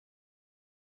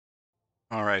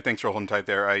All right, thanks for holding tight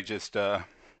there. I just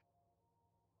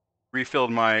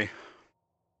refilled my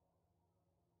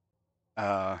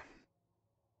uh,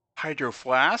 hydro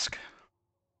flask,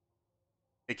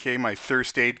 aka my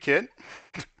thirst aid kit.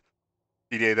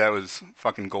 D-Day, that was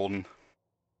fucking golden.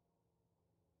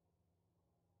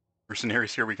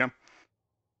 Mercenaries, here we come.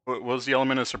 What was the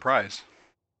element of surprise?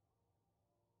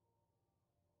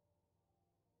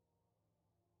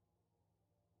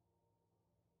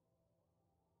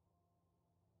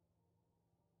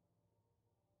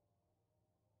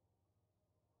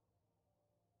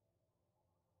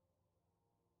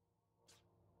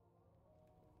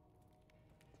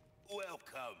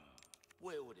 Welcome.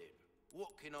 Wilden, what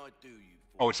can I do you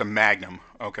Oh, for? it's a magnum.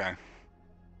 Okay.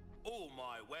 All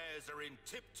my wares are in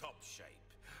tip-top shape,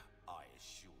 I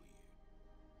assure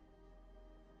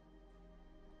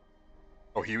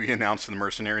Oh, he announced to the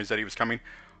mercenaries that he was coming.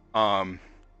 Um,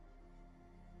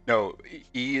 no,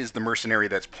 he is the mercenary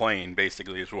that's playing.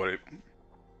 Basically, is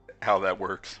how that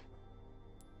works.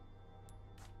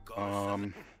 you. Got a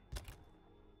select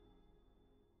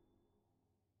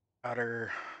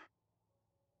Powder.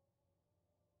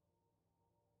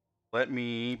 Let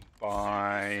me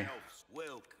buy yourselves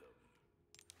welcome.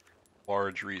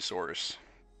 large resource.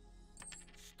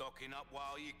 Stocking up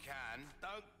while you can.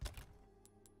 Don't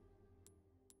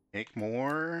Make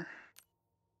more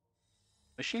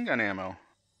machine gun ammo.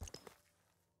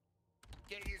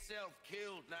 get yourself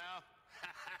killed now.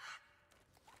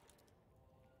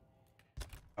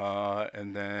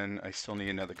 And then I still need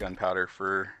another gunpowder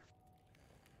for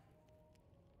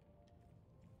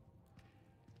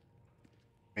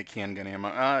make handgun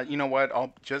ammo. You know what?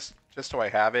 I'll just so I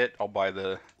have it, I'll buy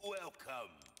the Welcome.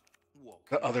 What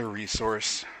can I other do?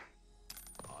 resource.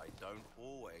 I don't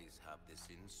always have this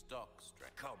in stock,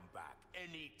 Stretch. Come back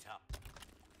any time.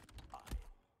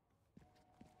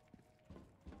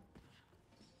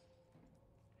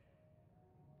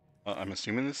 I'm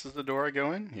assuming this is the door I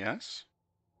go in. Yes.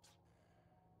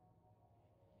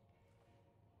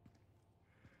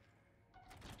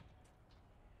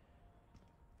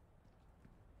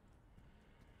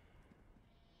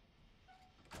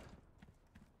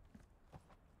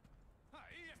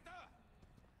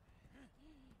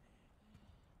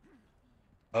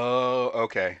 Oh,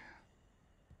 okay.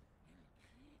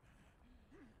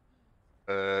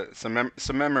 Some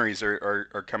memories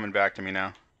are coming back to me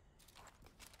now.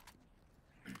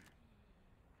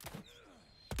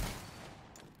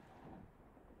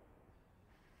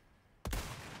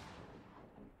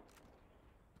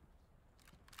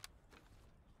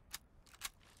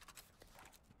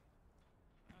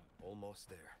 Almost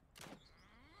there.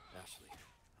 Ashley,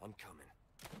 I'm coming.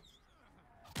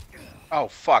 Oh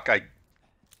fuck! I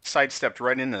sidestepped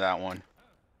right into that one.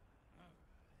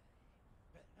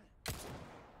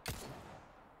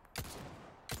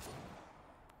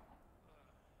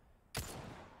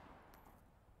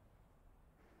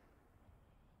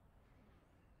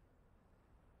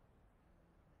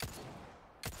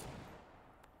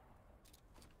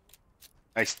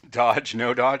 Nice dodge,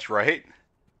 no dodge, right?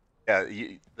 Yeah.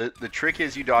 The trick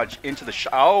is you dodge into the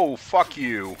shot. Oh fuck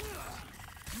you!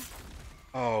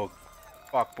 Oh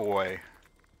fuck boy.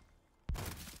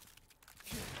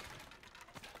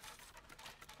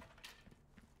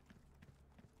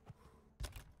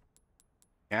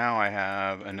 Now I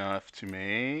have enough to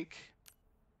make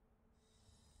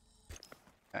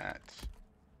that.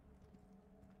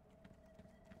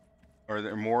 Are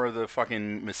there more of the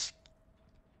fucking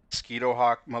mosquito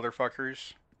hawk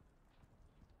motherfuckers?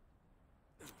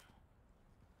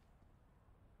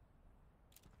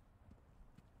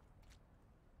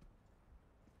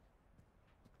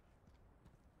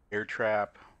 Air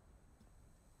trap.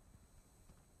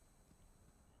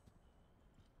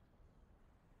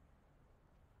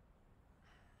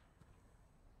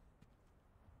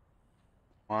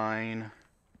 Line.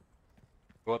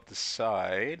 Go up the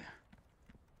side.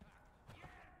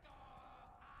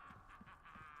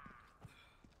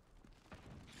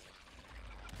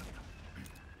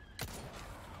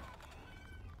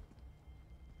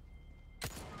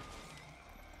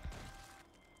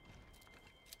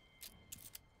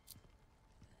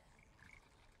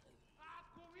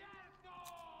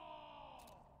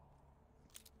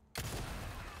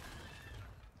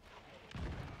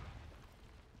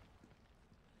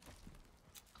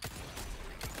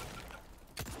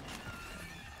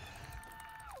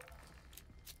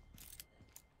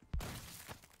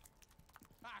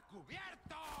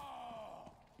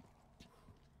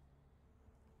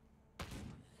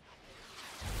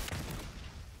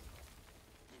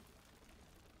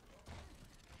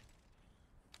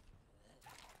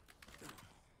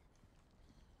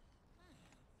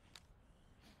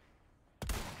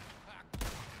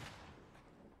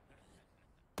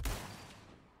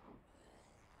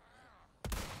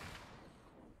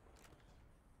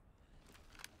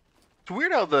 It's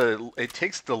weird how it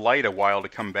takes the light a while to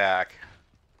come back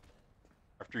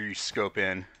after you scope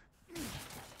in.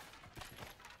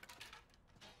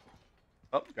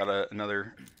 Oh, got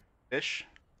another fish.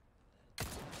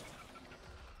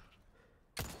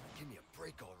 Give me a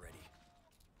break already.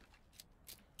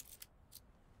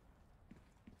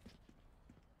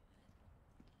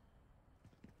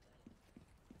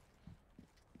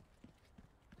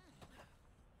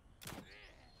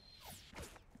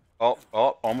 Oh,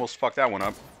 oh, almost fucked that one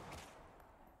up.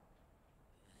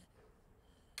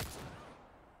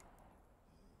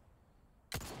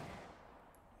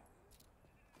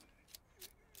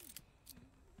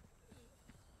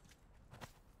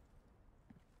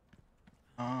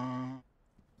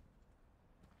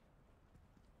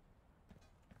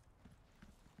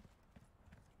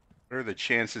 What are the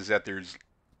chances that there's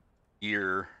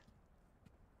gear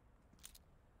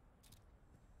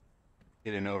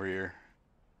hidden over here?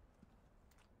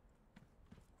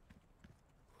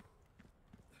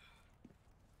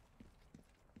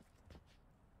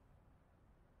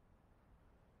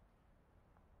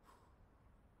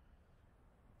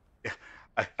 Yeah,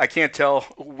 I can't tell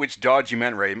which dodge you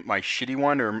meant, Ray. My shitty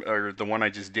one or the one I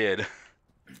just did.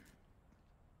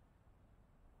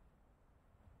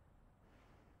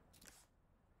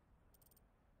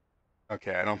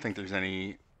 Okay, I don't think there's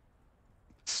any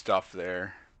stuff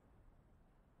there.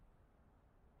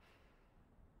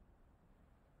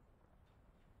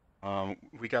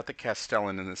 We got the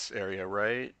Castellan in this area,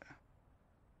 right?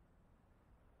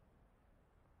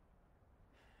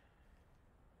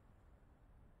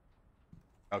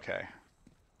 Okay.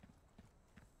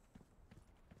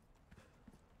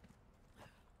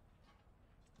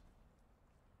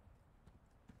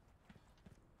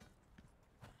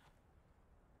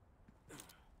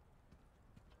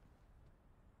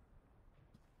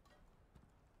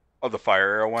 Oh, the fire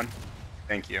arrow one?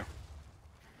 Thank you.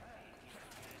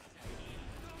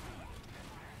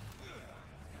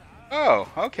 Oh,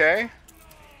 okay.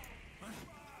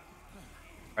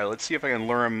 Alright, let's see if I can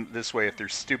lure them this way if they're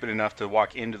stupid enough to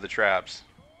walk into the traps.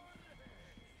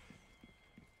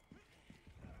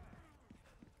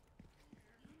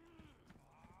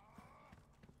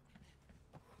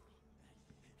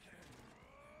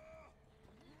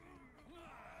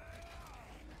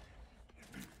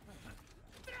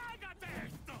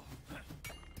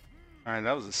 Alright,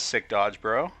 that was a sick dodge,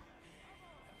 bro.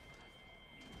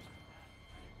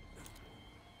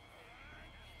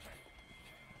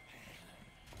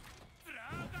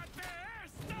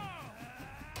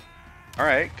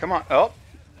 Alright, come on. Oh!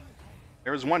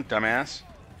 There was one dumbass.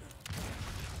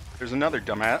 There's another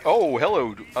dumbass. Oh,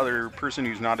 hello, other person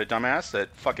who's not a dumbass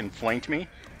that fucking flanked me.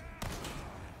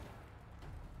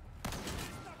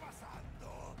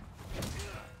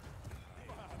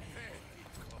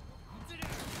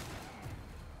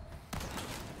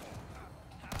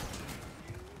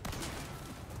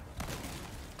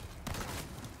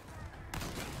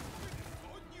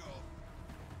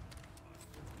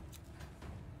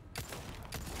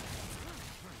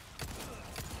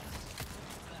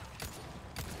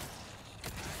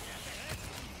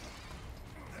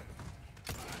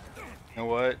 You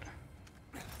know what?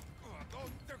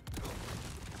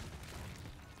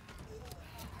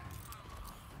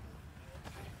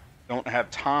 Don't have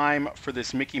time for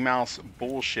this Mickey Mouse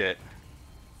bullshit.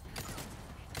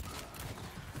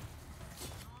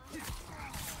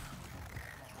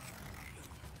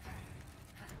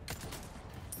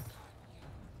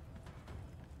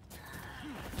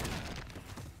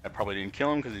 That probably didn't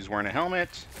kill him because he's wearing a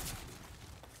helmet.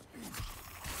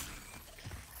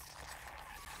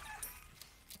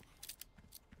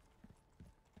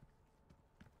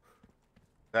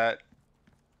 That...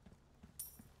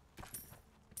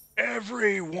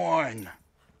 Everyone!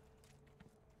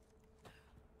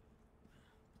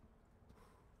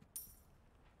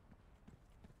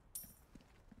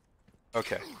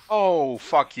 Okay. Oh,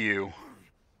 fuck you.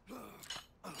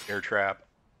 Air trap.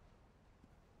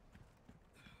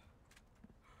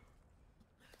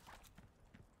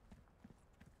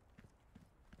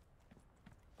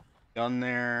 Gun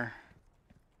there.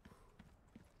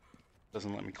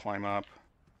 Doesn't let me climb up.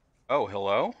 Oh,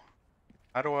 hello?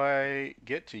 How do I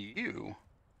get to you?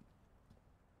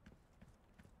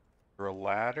 For a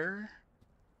ladder?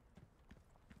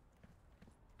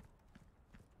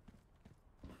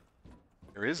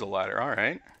 There is a ladder,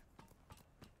 alright.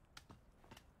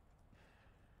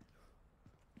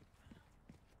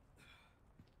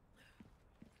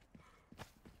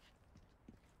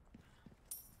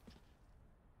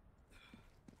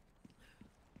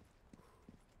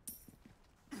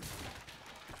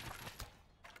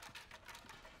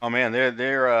 Oh man,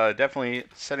 they're definitely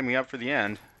setting me up for the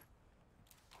end.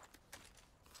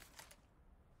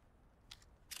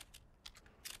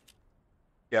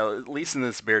 Yeah, at least in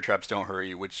this, bear traps don't hurt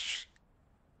you, which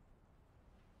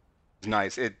is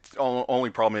nice. Only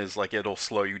problem is like it'll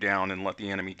slow you down and let the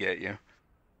enemy get you.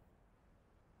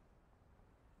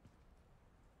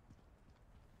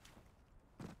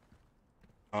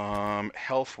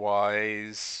 Health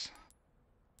wise,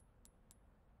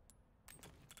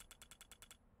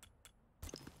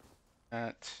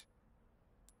 that.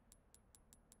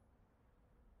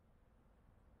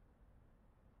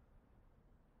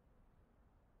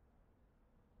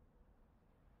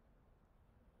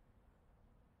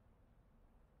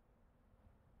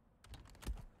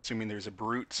 Assuming there's a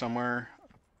brute somewhere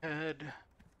ahead.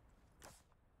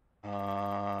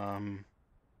 Um,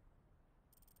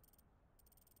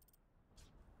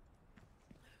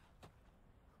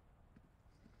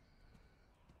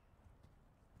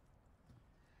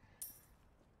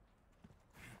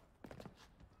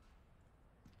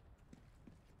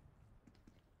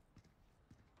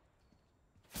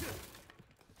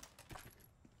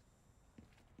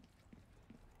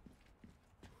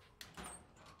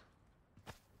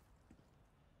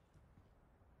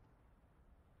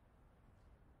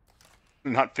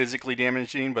 not physically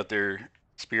damaging, but they're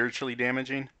spiritually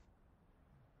damaging.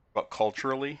 But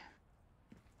culturally,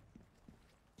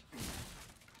 I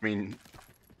mean,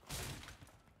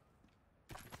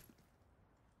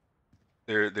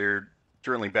 they're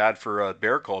certainly bad for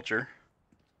bear culture.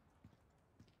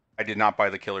 I did not buy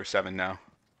the Killer 7 now.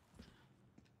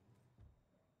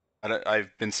 I've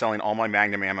been selling all my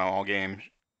Magnum ammo all game.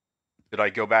 Did I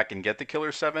go back and get the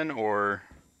Killer 7 or?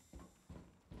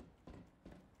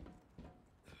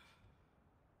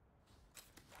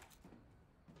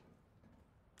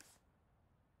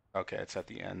 Okay, it's at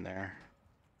the end there.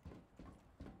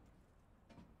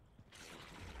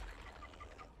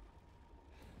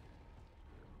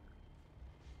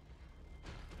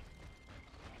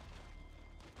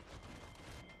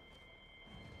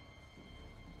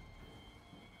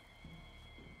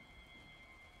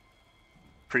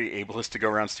 Pretty ableist to go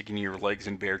around sticking your legs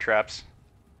in bear traps.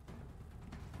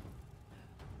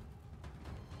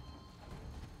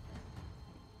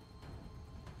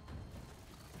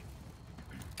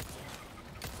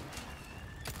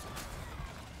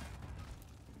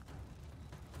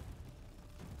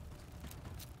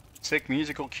 Sick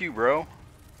musical cue, bro.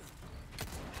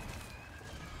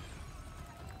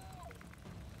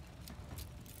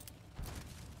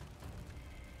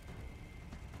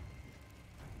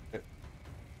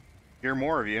 Hear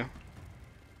more of you.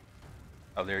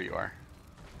 Oh, there you are.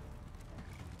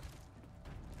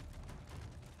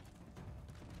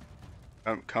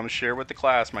 Come share with the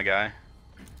class, my guy.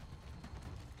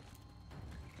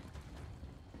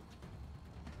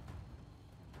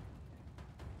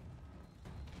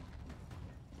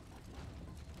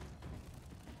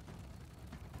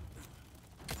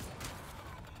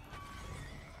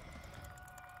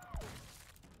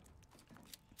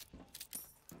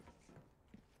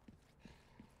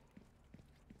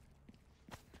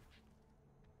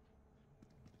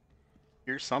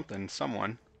 Here's something,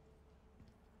 someone.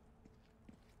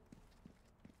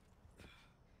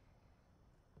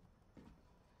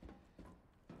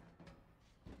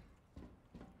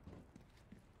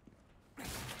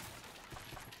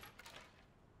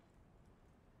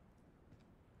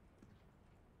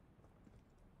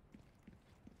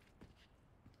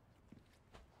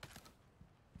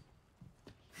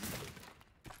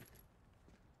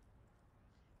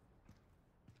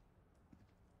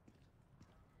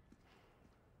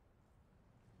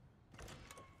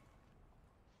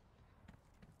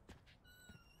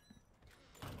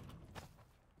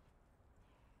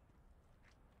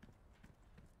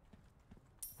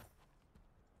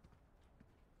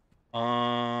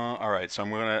 All right, so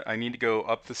I need to go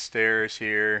up the stairs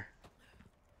here,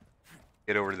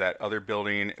 get over to that other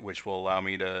building, which will allow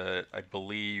me to, I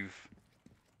believe,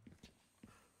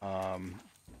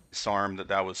 disarm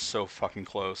that was so fucking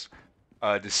close.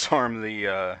 Disarm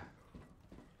the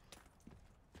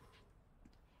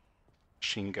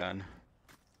machine gun.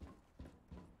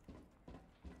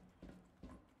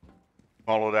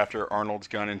 Modeled after Arnold's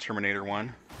gun in Terminator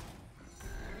 1.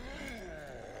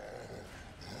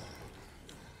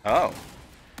 Oh.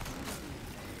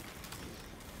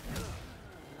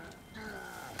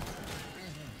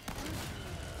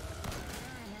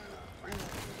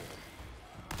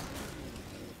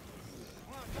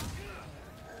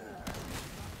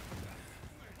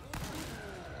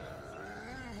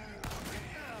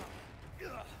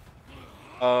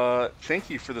 Thank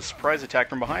you for the surprise attack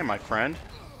from behind, my friend.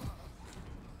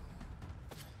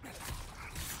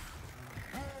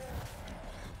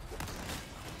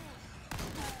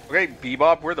 Okay,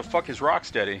 Bebop, where the fuck is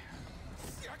Rocksteady?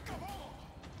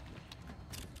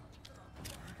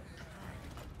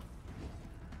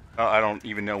 I don't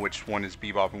even know which one is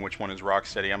Bebop and which one is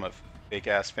Rocksteady. I'm a fake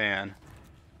ass fan.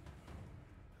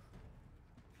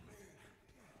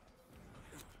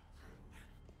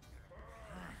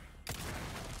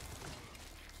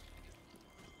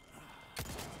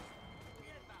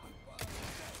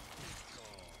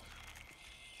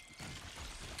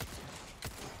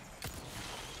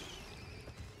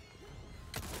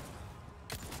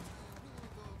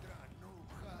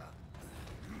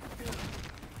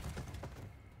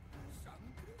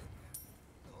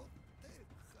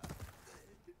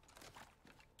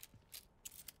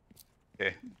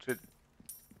 Okay,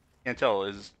 can't tell.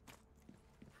 Is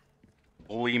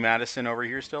Lee Madison over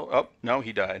here still? Oh, no,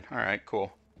 he died. Alright,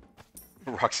 cool.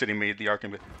 Rocksteady made the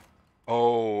Arkham.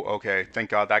 Oh, okay.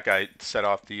 Thank God that guy set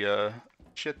off the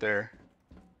shit there.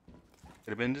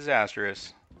 Could have been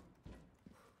disastrous.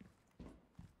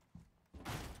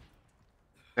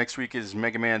 Next week is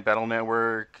Mega Man Battle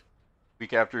Network.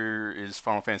 Week after is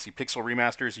Final Fantasy Pixel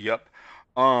Remasters. Yup.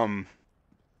 Um,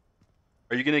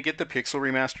 are you gonna get the Pixel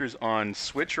Remasters on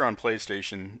Switch or on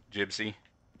PlayStation, Gypsy?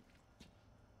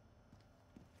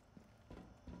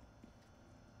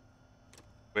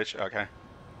 Switch, okay.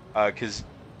 Because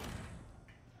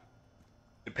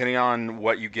depending on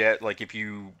what you get, like if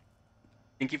you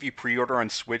pre-order on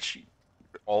Switch,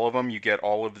 all of them, you get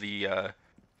all of the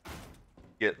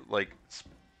get like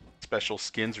special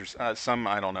skins or some,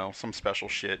 I don't know, some special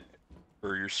shit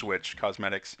for your Switch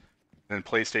cosmetics. And then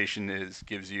PlayStation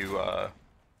gives you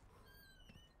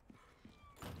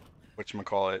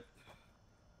whatchamacallit,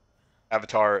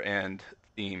 avatar and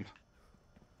theme.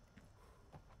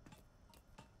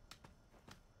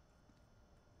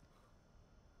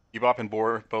 Bebop and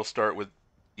Boar both start with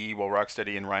E, while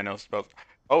Rocksteady and Rhinos both.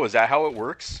 Oh, is that how it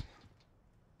works?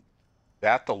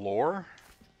 That the lore?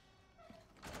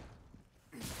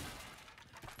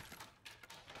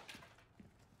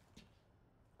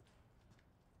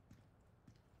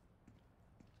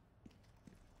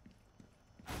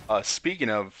 Speaking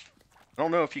of, I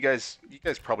don't know if you guys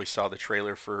probably saw the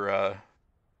trailer for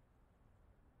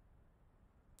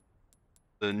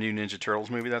the new Ninja Turtles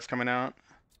movie that's coming out.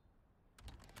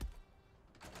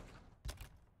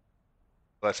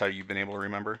 That's how you've been able to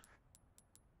remember.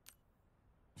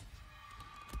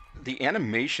 The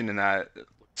animation in that looks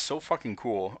so fucking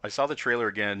cool. I saw the trailer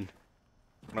again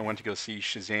when I went to go see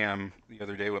Shazam the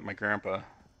other day with my grandpa.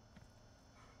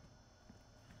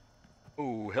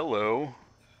 Oh, hello.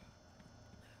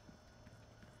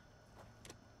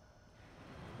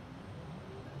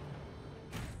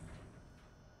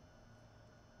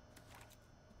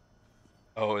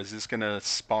 Oh, is this gonna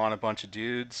spawn a bunch of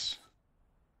dudes?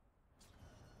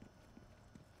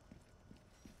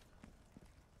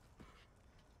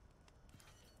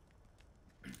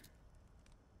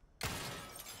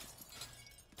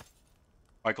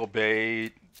 Michael Bay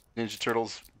Ninja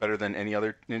Turtles better than any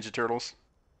other Ninja Turtles?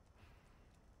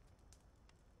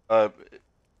 Uh,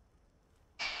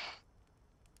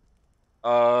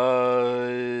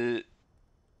 uh,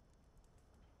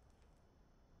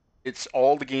 it's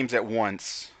all the games at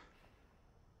once.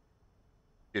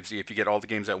 If you get all the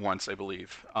games at once, I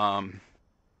believe. It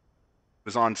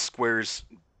was on Square's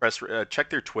press.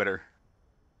 Check their Twitter.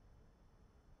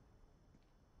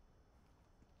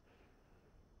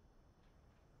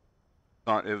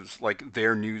 It was like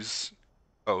their news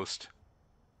post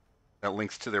that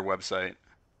links to their website.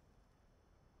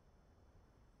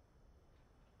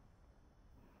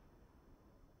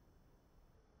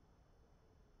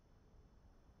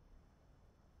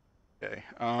 Okay.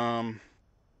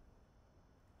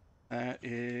 That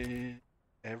is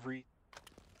everything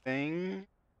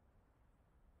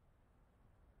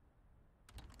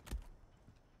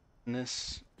in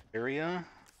this area.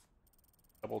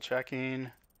 Double checking.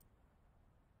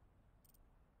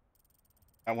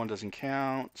 That one doesn't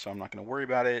count, so I'm not going to worry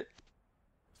about it.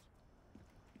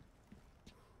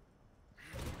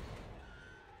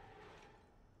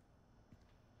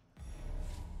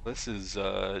 This is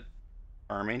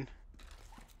charming.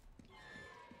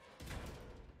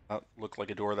 That looked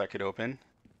like a door that could open.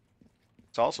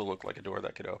 This also looked like a door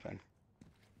that could open.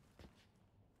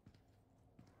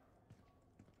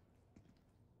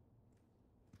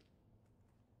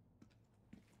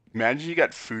 Imagine you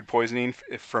got food poisoning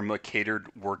from a catered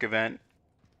work event.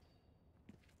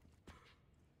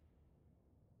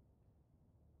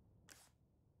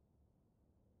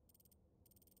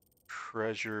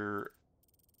 Treasure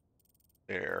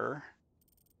there,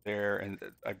 there, and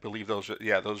I believe those are,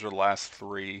 yeah, those are the last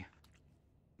three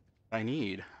I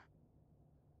need.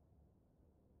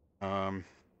 Um,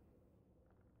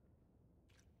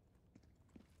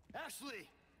 Ashley!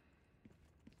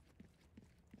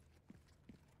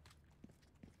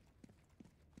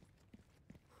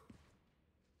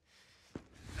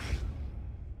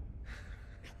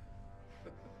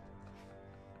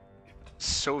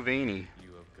 so veiny.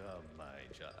 You have come, my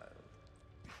child.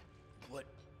 What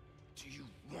do you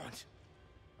want?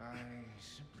 I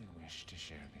simply wish to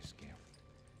share this gift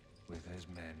with as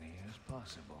many as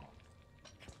possible.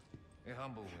 A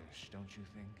humble wish, don't you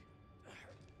think?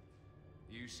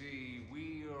 You see,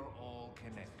 we are all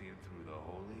connected through the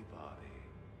holy body.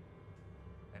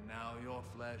 And now your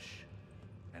flesh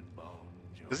and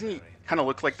bones, your Doesn't he very kind of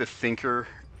look like the thoughts Thinker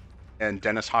and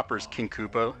Dennis Hopper's King are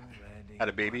Koopa already had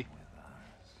a baby? one with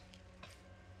us.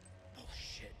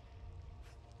 Bullshit.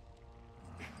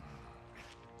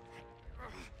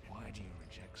 Why do you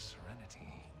reject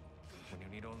serenity when you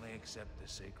need only accept the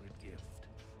sacred gift?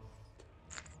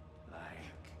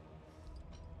 Like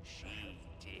she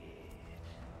did.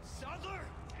 Sadler!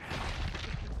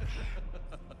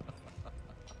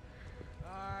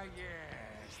 Ah,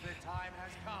 yes, the time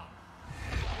has come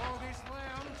for this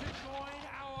lamb to join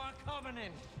our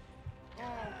covenant. Oh,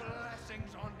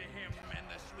 blessings unto him and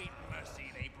the sweet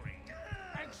mercy they bring.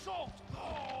 Exalt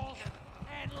all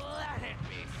and let it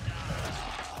be so.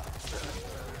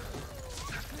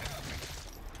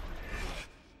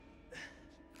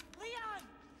 Leon!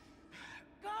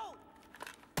 Go!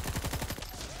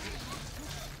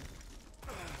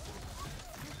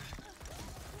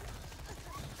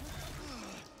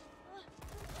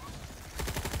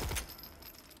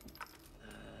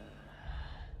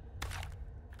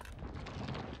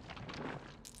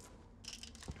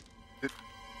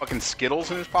 Fucking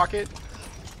Skittles in his pocket?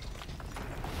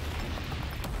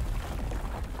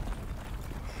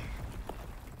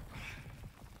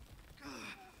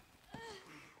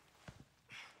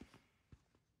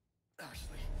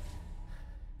 Ashley.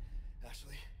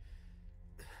 Ashley.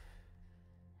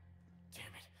 Damn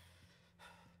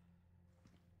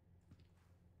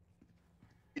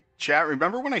it. Chat,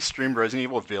 remember when I streamed Resident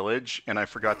Evil Village and I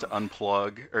forgot to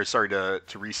unplug, or sorry, to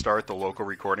restart the local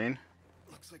recording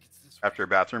Looks like it's this way. after a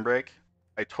bathroom break?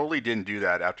 I totally didn't do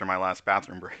that after my last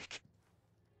bathroom break.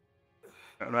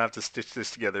 I'm gonna have to stitch this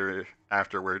together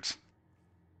afterwards.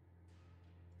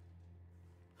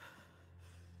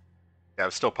 Yeah,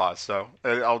 it's still paused, so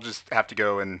I'll just have to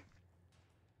go, and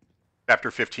chapter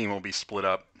 15 will be split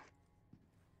up.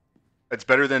 It's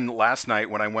better than last night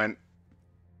when I went,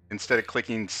 instead of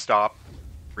clicking stop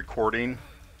recording,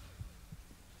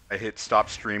 I hit stop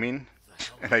streaming,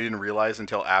 and I didn't realize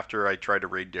until after I tried to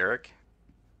raid Derek.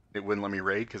 It wouldn't let me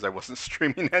raid because I wasn't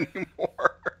streaming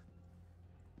anymore.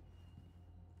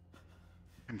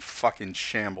 I'm fucking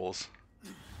shambles.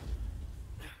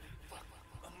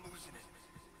 I'm losing it.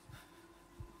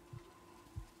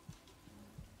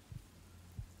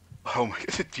 Oh my god,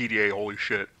 DDA, holy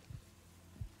shit.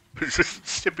 It's just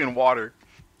sipping water.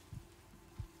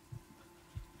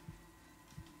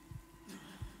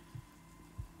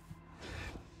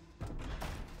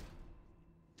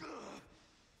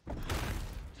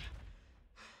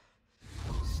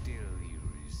 Still you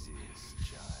resist,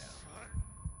 child.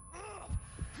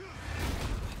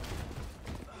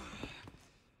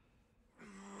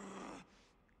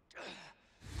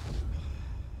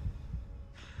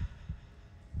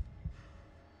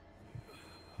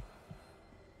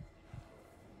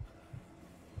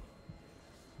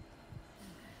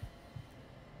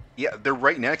 Yeah, they're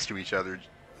right next to each other,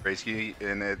 Gracie,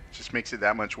 and it just makes it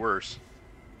that much worse.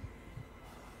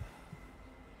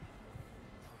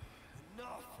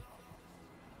 Enough.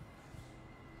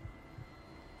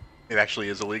 It actually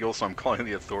is illegal, so I'm calling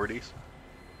the authorities.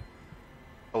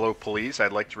 Hello, police.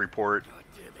 I'd like to report God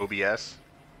damn it. OBS.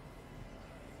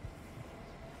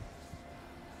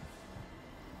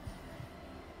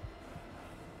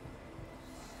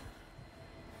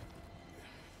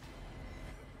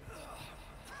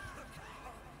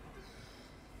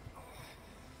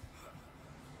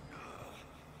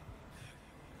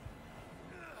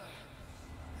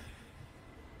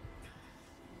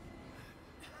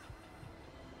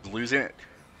 Losing it.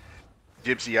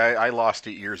 Gypsy, I lost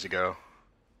it years ago.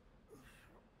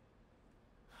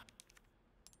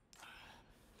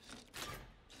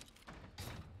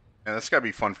 And that's gotta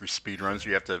be fun for speedruns.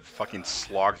 You have to fucking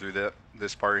slog through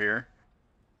this part here.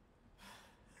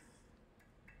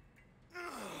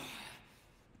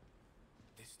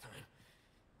 This time,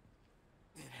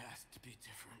 it has to be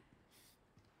different.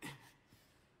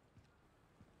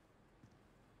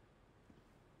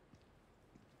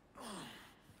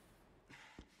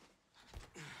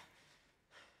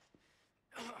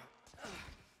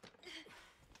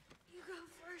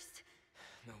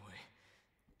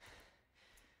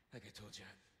 told you,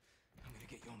 I'm gonna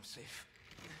get you home safe.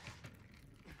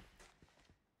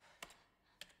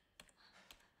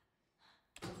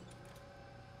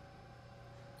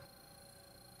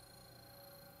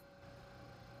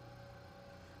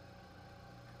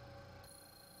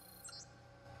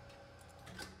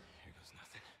 Here goes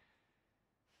nothing.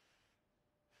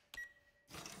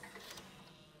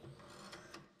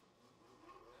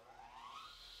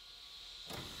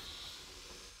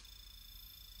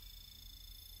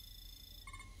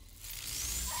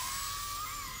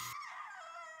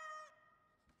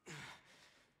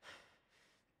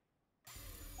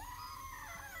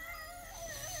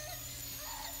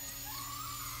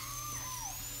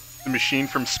 The machine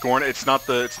from Scorn. It's not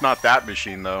that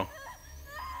machine though.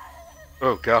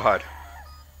 Oh God.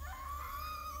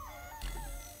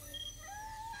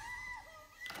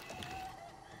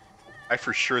 I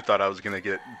for sure thought I was gonna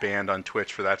get banned on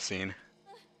Twitch for that scene.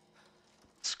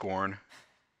 Scorn.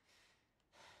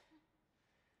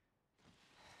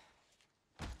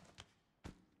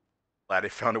 Glad I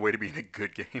found a way to be in a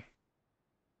good game.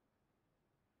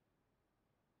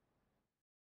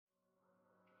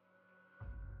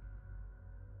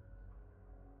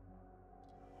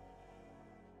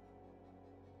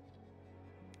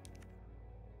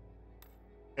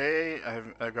 Hey,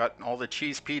 I've got all the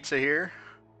cheese pizza here.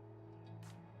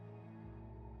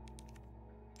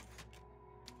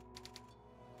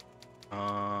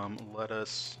 Let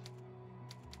us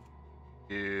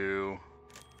do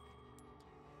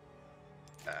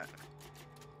that.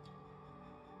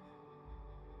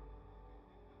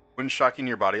 Wouldn't shocking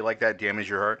your body like that damage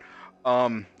your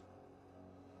heart?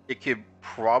 It could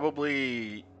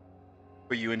probably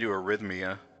put you into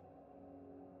arrhythmia.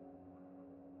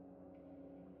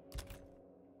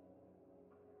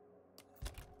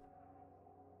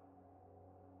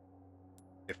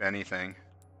 If anything.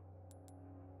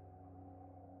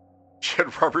 She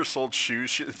had rubber-soled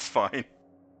shoes, it's fine.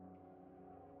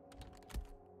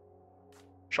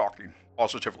 Shocking.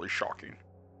 Positively shocking.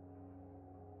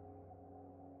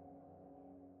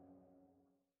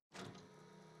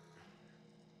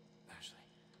 Ashley.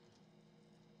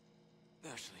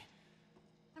 Ashley.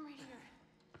 I'm right here.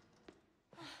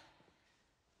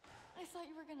 I thought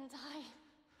you were gonna die.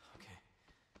 Okay.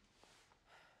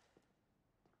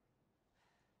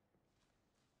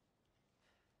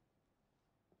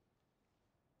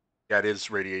 Yeah, it is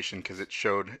radiation because it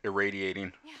showed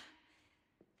irradiating. Yeah.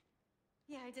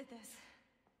 Yeah, I did this.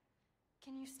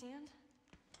 Can you stand?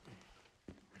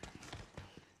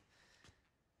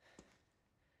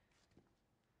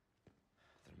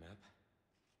 The map?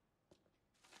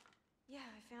 Yeah,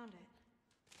 I found it.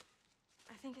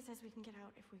 I think it says we can get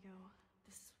out if we go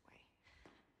this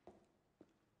way.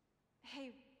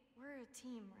 Hey, we're a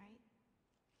team, right?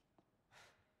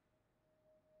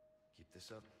 Keep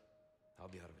this up, I'll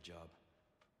be out of a job.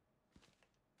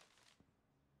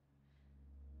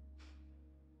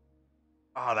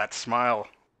 Ah, that smile.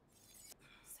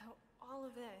 So all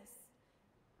of this,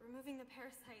 removing the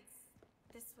parasites,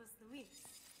 this was Luis.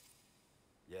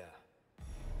 Yeah,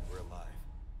 we're alive.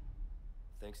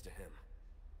 Thanks to him.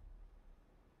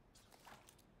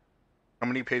 How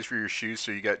many pays for your shoes?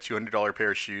 So you got $200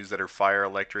 pair of shoes that are fire,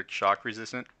 electric, shock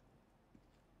resistant.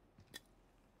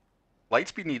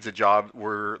 Lightspeed needs a job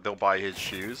where they'll buy his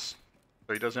shoes,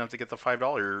 so he doesn't have to get the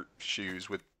 $5 shoes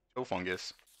with toe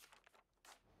fungus.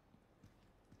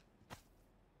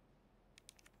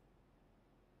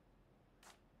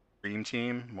 Dream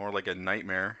Team, more like a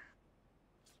nightmare.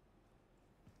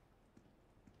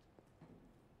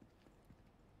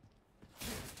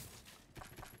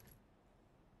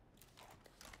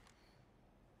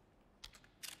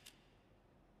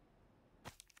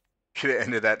 Should have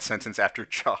ended that sentence after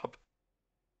job.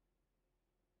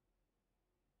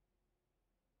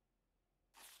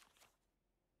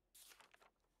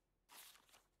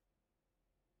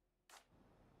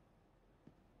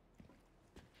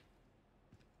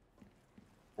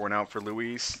 Born out for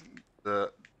Luis,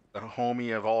 the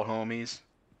homie of all homies.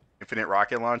 Infinite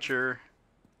rocket launcher.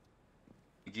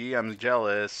 Gee, I'm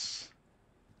jealous.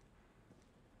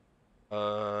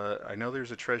 I know there's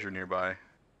a treasure nearby.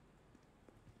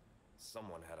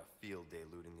 Someone had a field day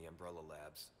looting the Umbrella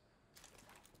Labs.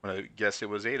 I guess it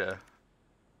was Ada.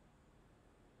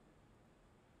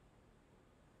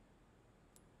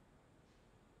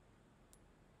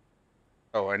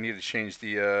 Oh, I need to change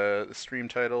the stream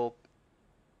title.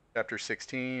 Chapter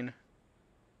 16.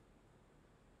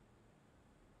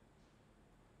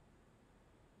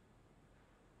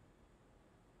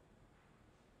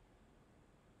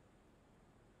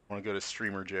 I want to go to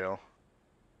streamer jail.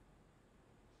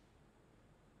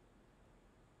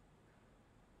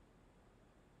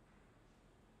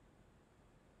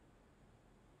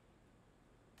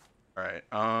 All right.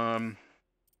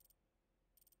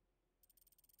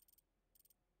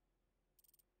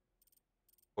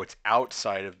 Oh, it's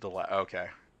outside of the lab. Okay.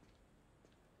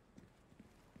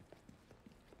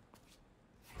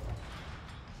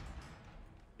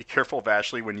 Be careful of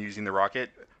Ashley when using the rocket.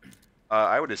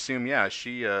 I would assume, yeah,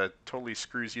 she totally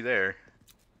screws you there.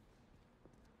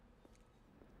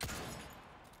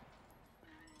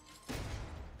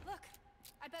 Look,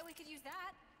 I bet we could use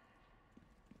that.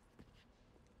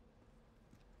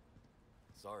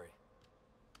 Sorry.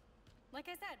 Like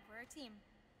I said, we're a team.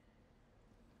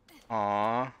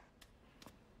 Aww.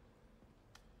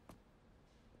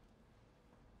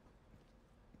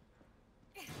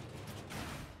 You're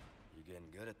getting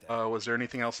good at that. Was there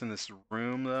anything else in this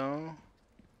room, though?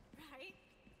 Right?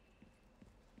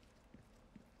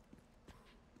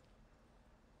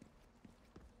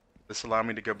 This allow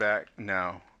me to go back?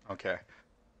 No. Okay.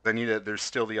 I need to, there's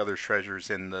still the other treasures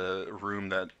in the room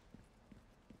that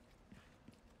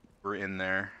were in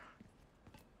there.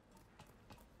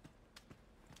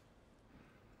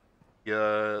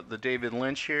 The David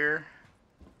Lynch here.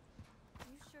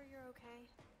 You sure you're okay?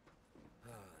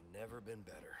 Never been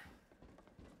better.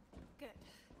 Good.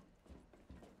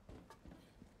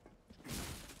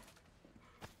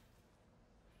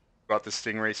 About the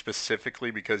Stingray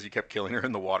specifically because you kept killing her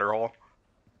in the water hole.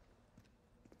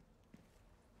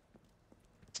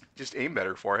 Just aim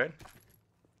better, forehead.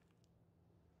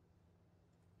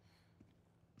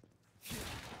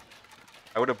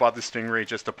 I would have bought the Stingray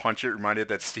just to punch it, reminded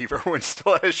that Steve Irwin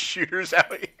still has shooters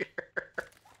out here.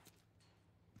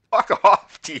 Fuck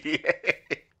off, TDA.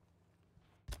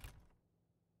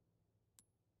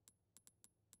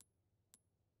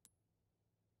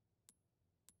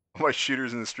 All my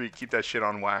shooters in the street, keep that shit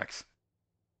on wax.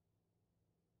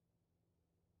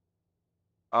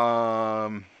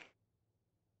 Fuck,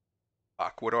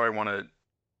 what do I want to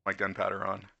my gunpowder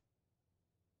on?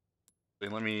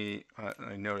 Let me,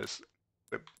 I notice,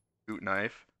 whip boot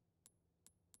knife.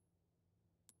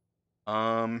 Do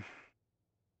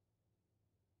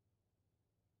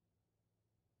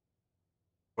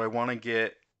I want to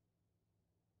get...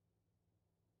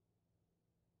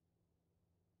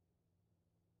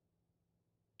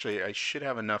 Actually, I should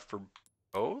have enough for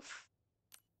both.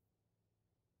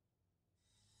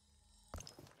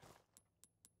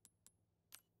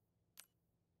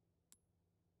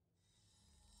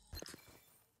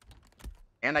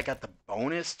 And I got the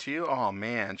bonus too? Oh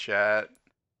man, chat.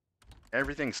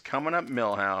 Everything's coming up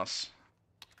Millhouse.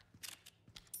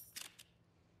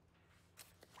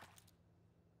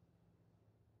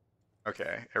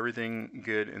 Okay, everything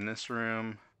good in this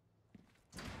room.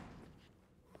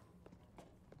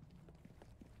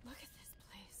 Look at this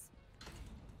place.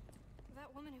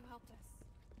 That woman who helped us.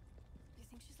 Do you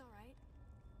think she's alright?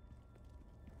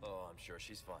 Oh, I'm sure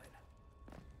she's fine.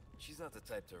 She's not the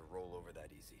type to roll over that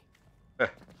easy.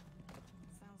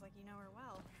 Sounds like you know her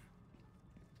well.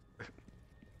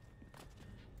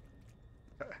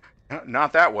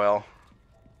 Not that well.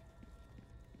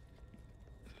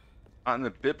 Not in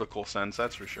the biblical sense,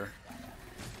 that's for sure.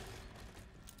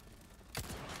 Of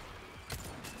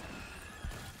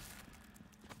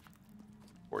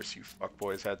course, you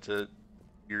fuckboys had to do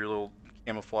your little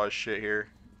camouflage shit here.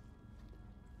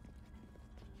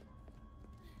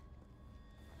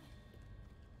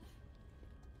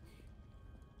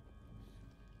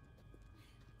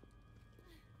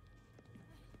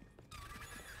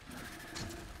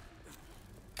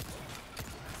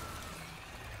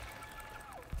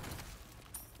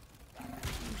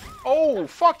 Oh,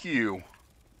 fuck you!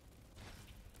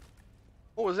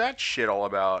 What was that shit all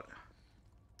about?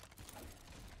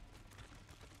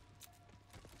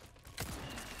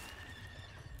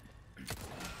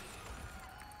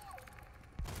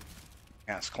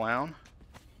 Ass clown.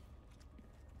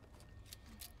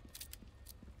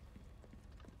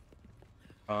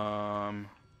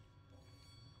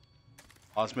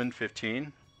 Osmond 15.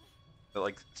 Is that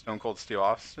like Stone Cold Steve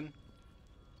Austin?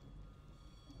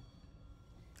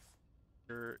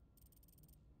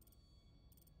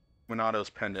 Monato's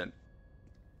pendant.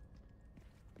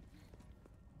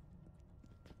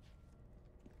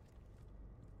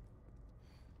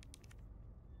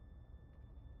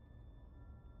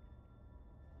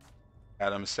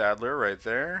 Adam Sadler right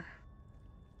there.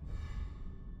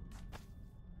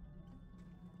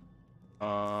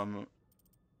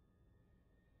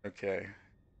 Okay.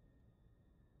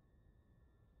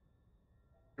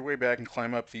 Your way back and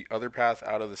climb up the other path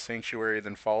out of the sanctuary,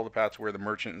 then follow the path to where the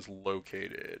merchant is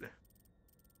located.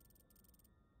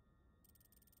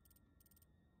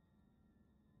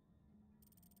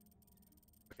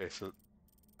 Okay, so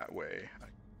that way.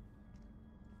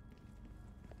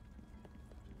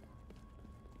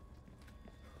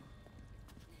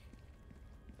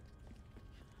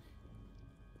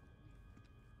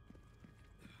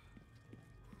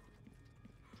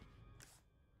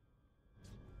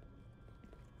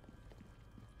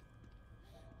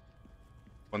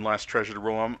 One last treasure to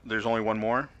roll on. There's only one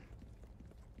more.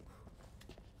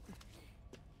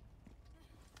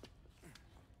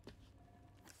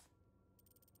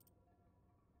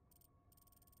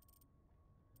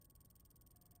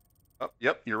 Oh,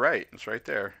 yep, you're right. It's right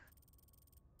there.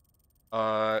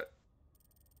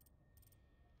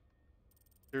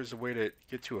 There's a way to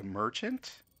get to a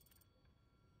merchant?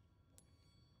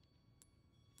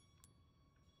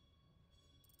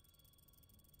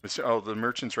 Oh, the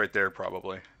merchant's right there,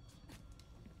 probably.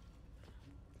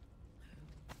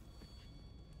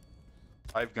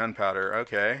 5 gunpowder,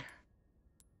 okay.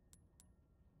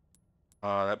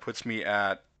 That puts me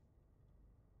at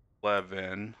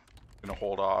 11. Gonna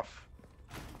hold off.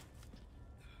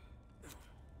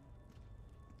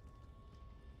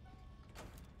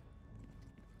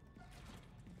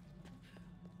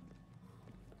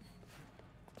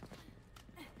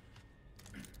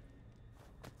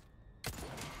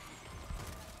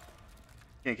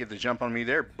 Can't get the jump on me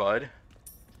there, bud.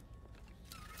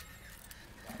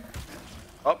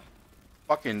 Oh,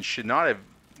 fucking should not have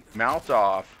mouthed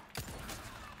off.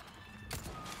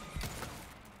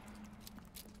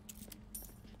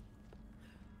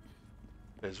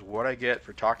 Is what I get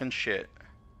for talking shit.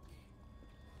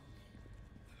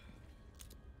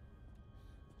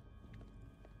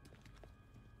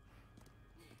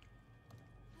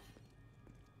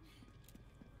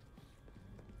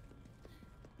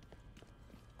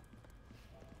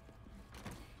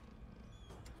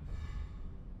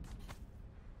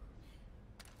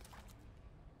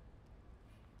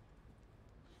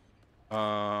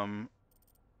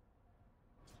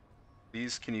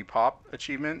 These, can you pop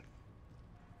achievement?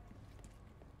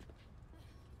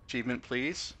 Achievement,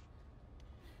 please.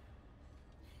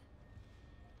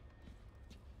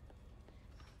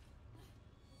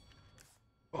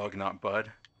 Bug, not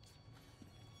bud.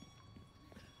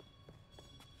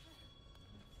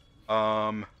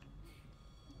 Why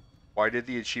did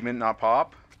the achievement not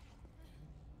pop?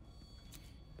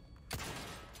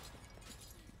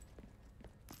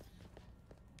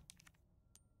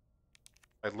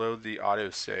 I load the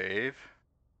autosave.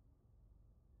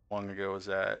 How long ago was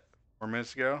that? 4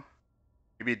 minutes ago?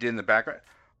 Maybe it did in the background.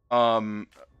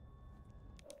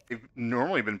 They've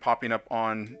normally been popping up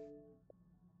on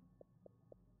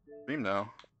stream though.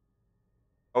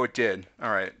 Oh, it did.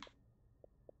 All right.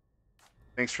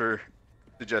 Thanks for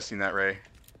suggesting that, Ray.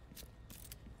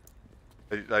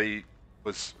 I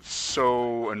was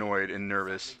so annoyed and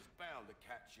nervous. Bound to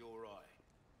catch your eye.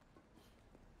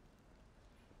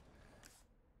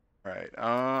 All right.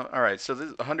 All right. So this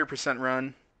is a 100%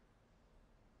 run.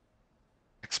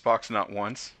 Xbox not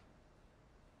once.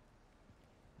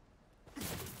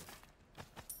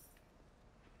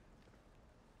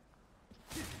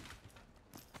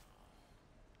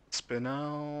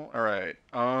 Spinel. All right.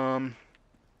 Welcome.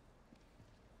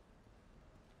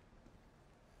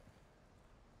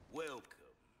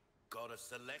 Got a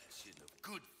selection of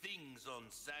good things on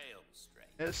sale, stranger.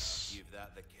 This. Give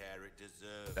that the care it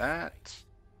deserves. That. mate.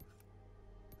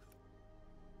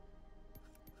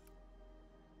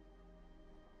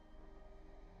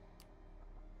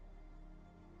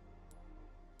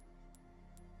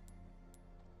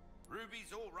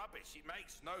 Ruby's all rubbish. It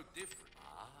makes no difference.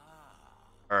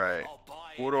 All right. I'll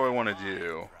buy What it do I at want a to high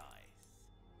do? price.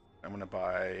 I'm gonna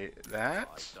buy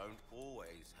that. I don't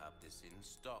always have this in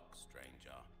stock, stranger.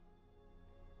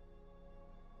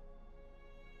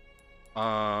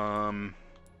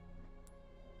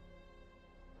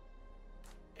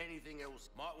 Anything else?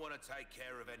 Might want to take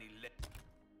care of any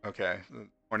Okay.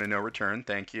 Point of no return.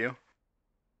 Thank you.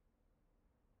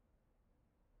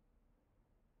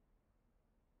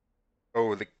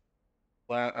 Oh,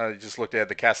 I just looked at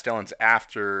the Castellans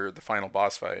after the final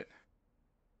boss fight.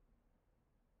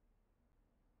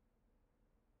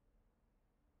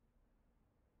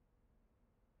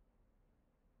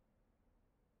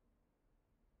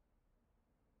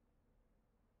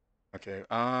 Okay.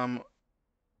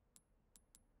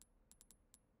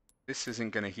 This isn't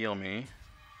gonna heal me.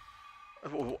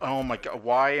 Oh my god,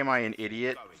 why am I an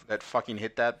idiot that fucking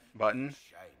hit that button?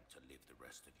 shame to live the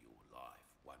rest of your life.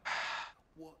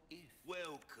 What if?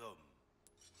 Welcome.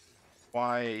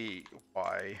 Why?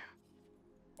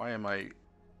 Why am I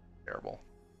terrible?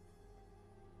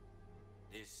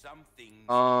 There's some things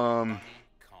money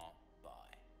can't buy.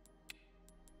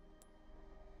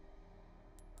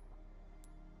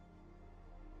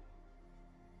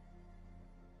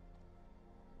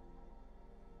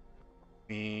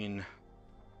 Mean.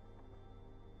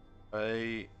 How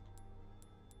many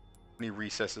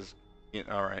recesses? Yeah,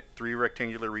 all right, 3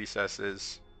 rectangular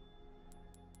recesses.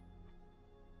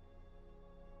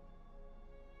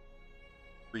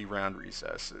 3-round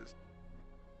recesses.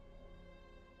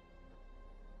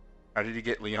 How did he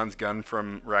get Leon's gun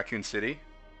from Raccoon City?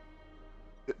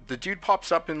 The dude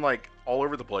pops up in like all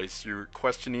over the place. You're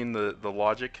questioning the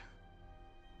logic.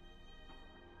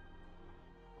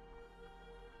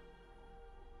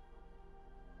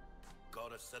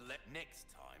 Gotta select next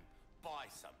time. Buy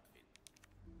something.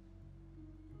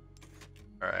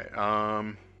 All right.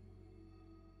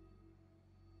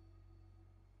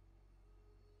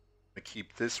 I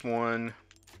keep this one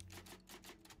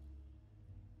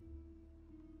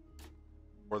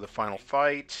for the final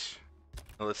fight.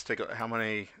 Now let's take a, how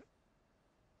many.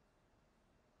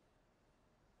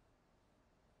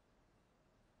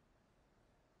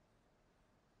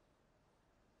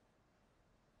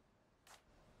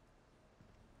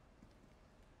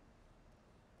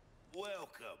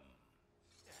 Welcome.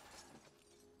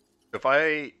 If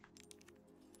I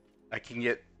can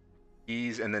get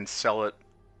these and then sell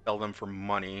them for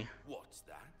money. What's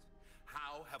that?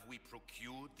 How have we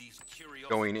procured these curiosities?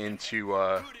 Going into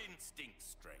Good instinct,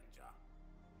 stranger.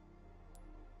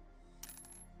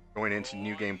 going into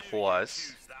New I Game knew you'd Plus.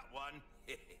 choose that one.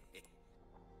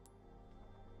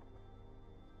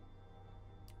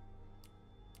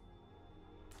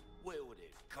 Where would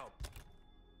it come?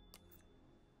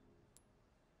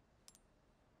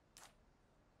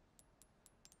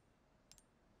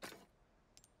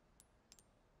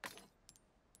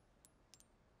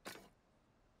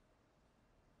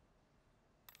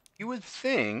 You would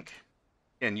think,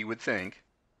 and you would think,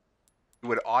 it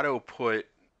would auto put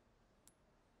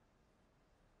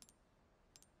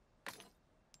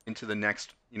into the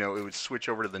next, you know, it would switch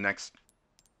over to the next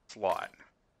slot.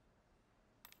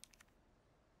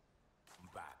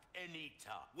 Back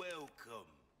anytime. Welcome.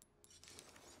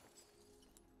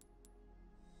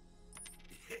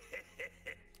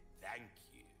 Thank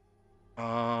you.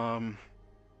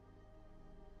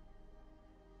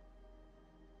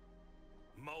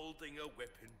 Molding a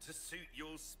weapon to suit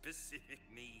your specific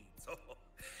needs. Oh,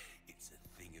 it's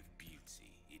a thing of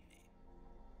beauty, isn't it?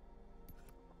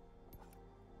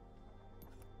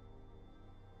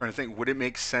 Trying to think, would it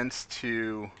make sense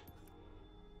to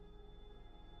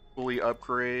fully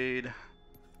upgrade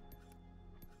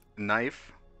the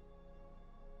knife?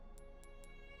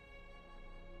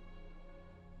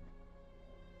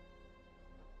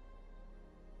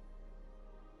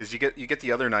 Because you get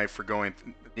the other knife for going.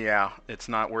 Yeah, it's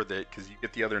not worth it because you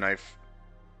get the other knife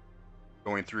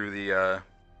going through the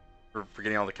for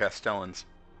getting all the Castellans.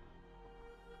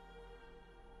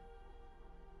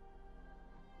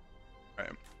 All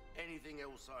right. Anything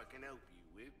else I can help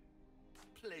you with?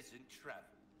 Pleasant travels.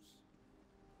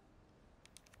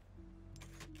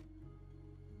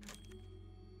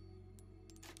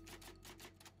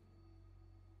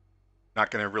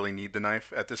 Not going to really need the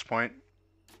knife at this point.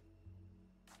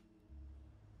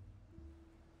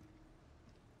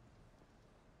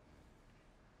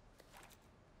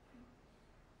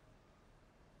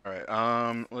 All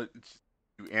right. Let's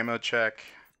do ammo check.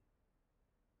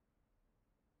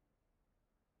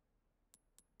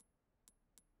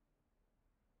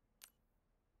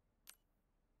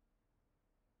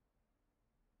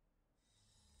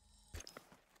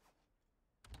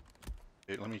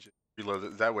 Okay, let me just reload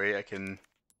it. That way I can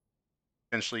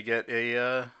potentially get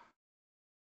a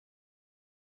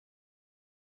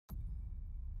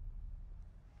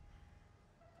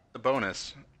the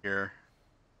bonus here.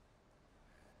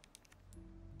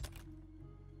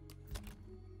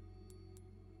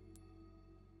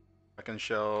 Shotgun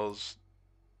shells,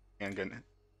 handgun,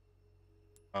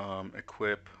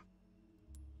 equip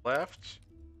left,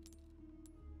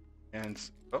 and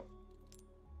oh,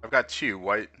 I've got two.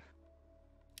 Why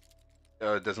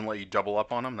doesn't let you double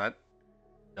up on them? That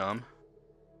dumb.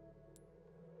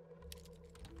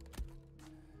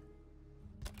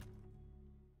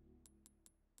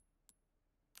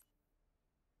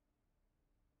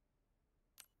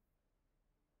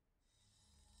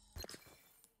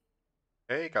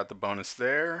 Okay, got the bonus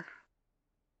there.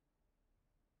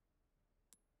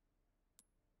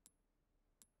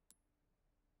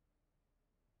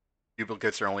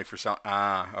 Duplicates are only for some.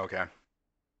 Ah, okay.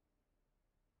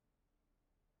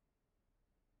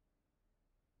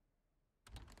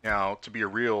 Now, to be a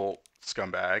real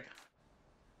scumbag,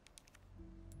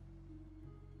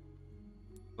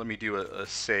 let me do a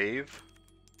save.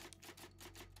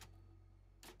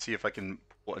 See if I can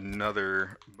pull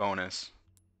another bonus.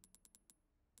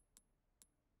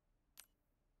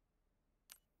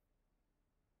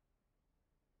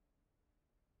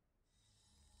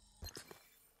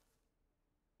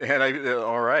 And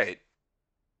all right.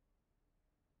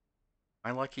 My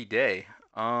lucky day.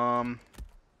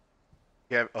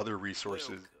 You have other resources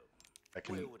Welcome. that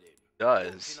can Well then,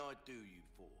 does. what can I do you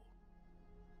for?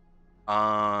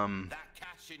 That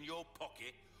cash in your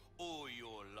pocket or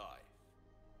your life?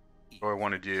 What do I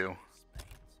want to do?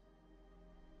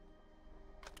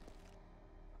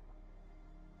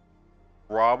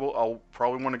 I'll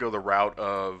probably want to go the route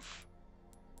of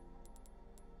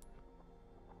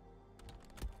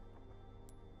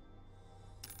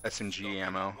SMG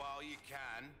ammo. While you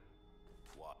can.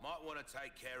 What? Might want to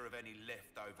take care of any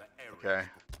leftover errands. Okay,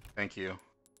 thank you.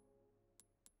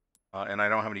 And I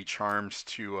don't have any charms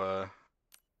to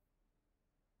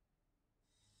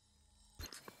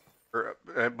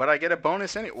but I get a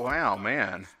bonus anyway. Wow,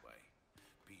 man.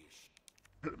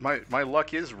 My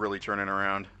luck is really turning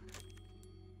around.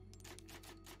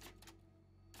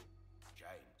 Shame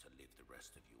to live the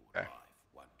rest of your life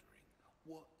wondering,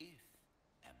 what if?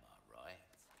 Am I right?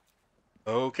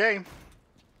 Okay.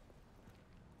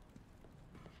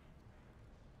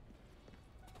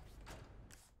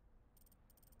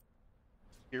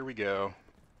 Here we go.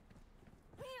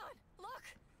 Leon, look!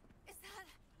 Is that...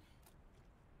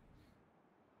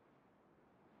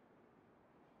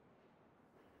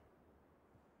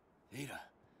 Ada.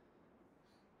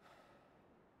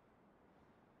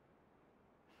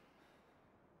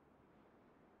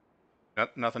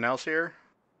 Nothing else here?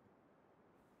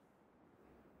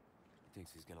 He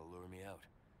thinks he's gonna lure me out.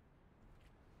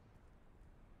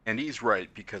 And he's right,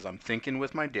 because I'm thinking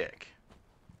with my dick.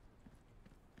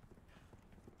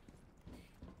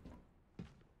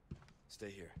 Stay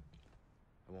here.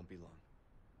 I won't be long.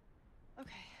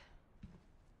 Okay.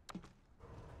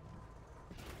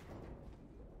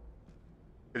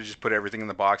 Could've just put everything in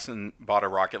the box and bought a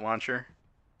rocket launcher.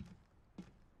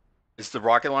 Is the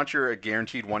rocket launcher a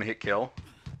guaranteed one-hit kill?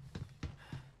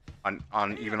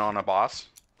 On even on a boss?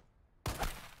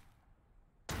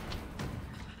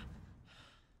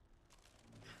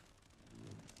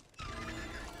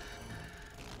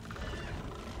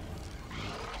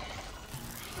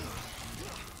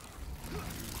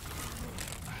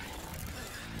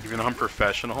 Even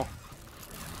unprofessional?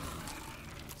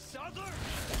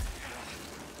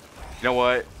 You know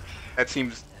what? That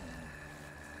seems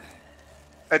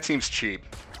cheap.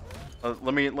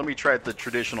 Let me try it the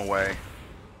traditional way.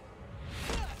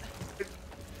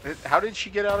 How did she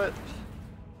get out of?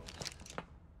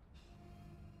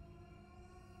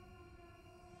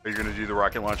 Are you gonna do the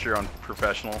rocket launcher on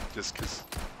professional just because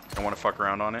I want to fuck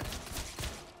around on it?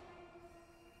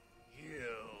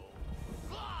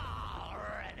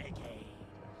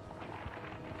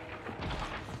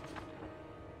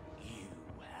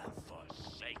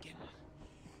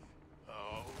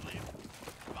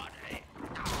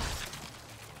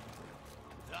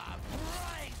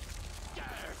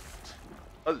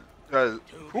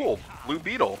 Cool. Blue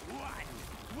Beetle.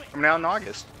 Coming out in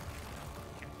August.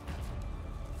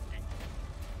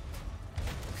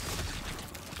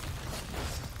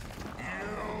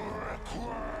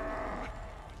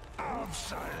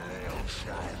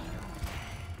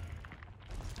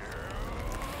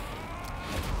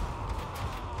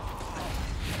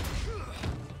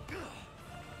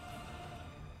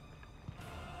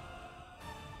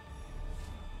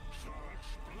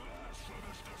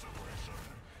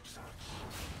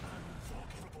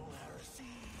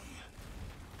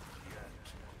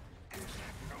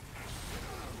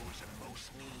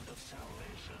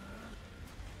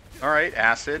 All right,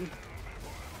 acid.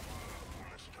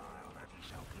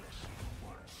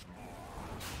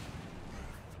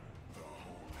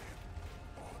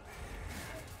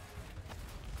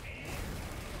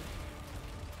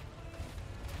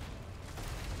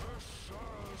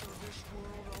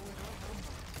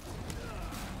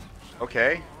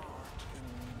 Okay.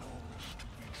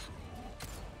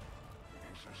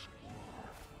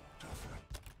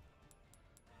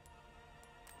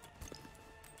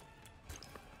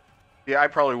 Yeah, I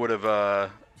probably would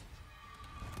have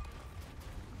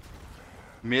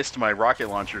missed my rocket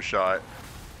launcher shot.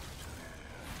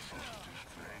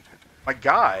 My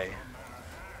guy.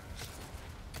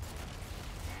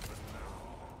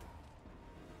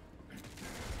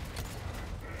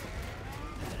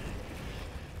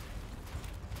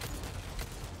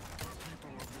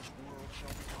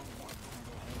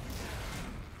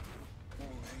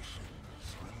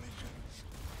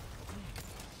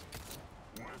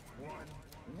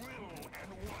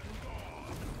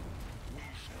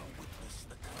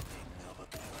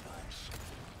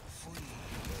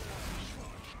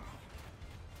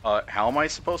 How am I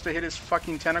supposed to hit his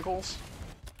fucking tentacles?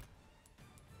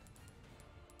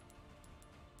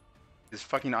 His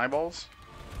fucking eyeballs?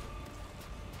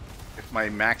 If my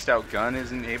maxed out gun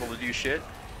isn't able to do shit,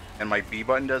 and my B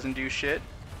button doesn't do shit?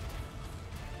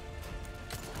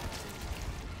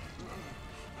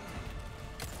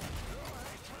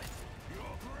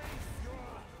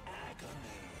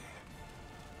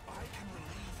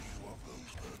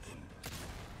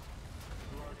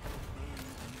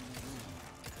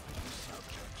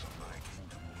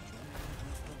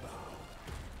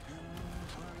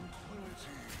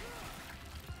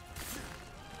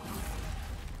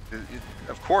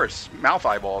 Of course, mouth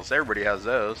eyeballs. Everybody has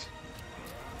those.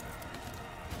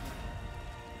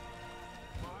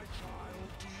 My child,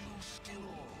 do you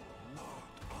still not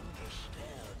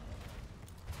understand?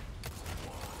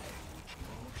 Why would you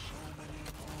move so many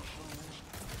morsels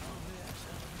from their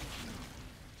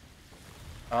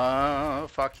salvation?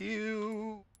 Fuck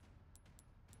you.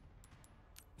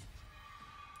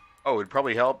 Oh, it'd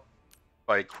probably help if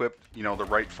I equipped, you know, the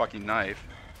right fucking knife.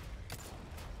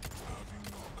 Have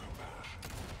you no compassion?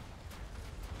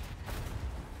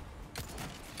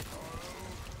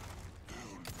 Do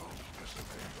not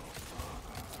disobey your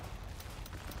father.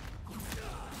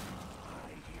 I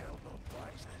hear the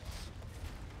voices.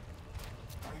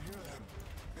 I hear them.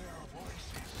 Their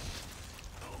voices.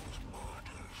 Those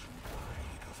martyrs who died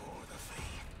for the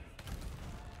faith.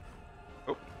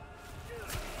 Oh.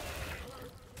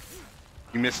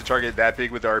 You missed a target that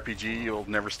big with the RPG, you'll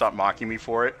never stop mocking me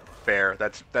for it. Fair.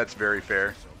 That's very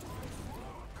fair.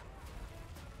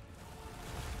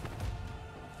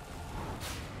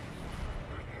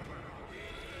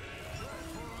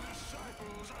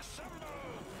 Disciples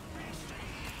assemble! Besiege!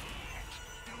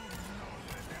 Do not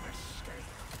let them escape!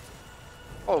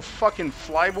 Oh, fucking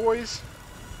flyboys.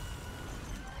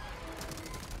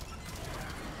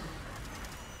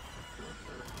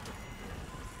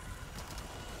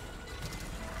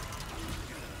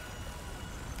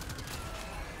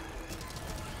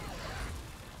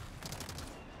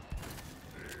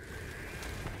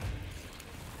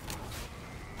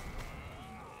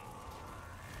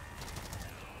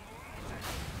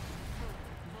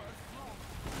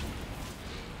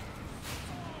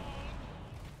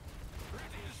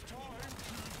 It is time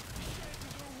to shed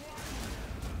the one!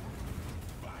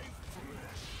 My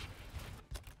flesh!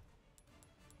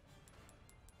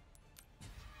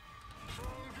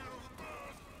 Shall give birth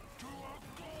to a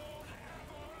god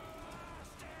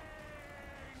everlasting!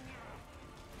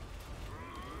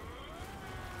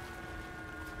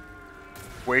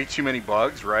 Way too many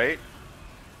bugs, right?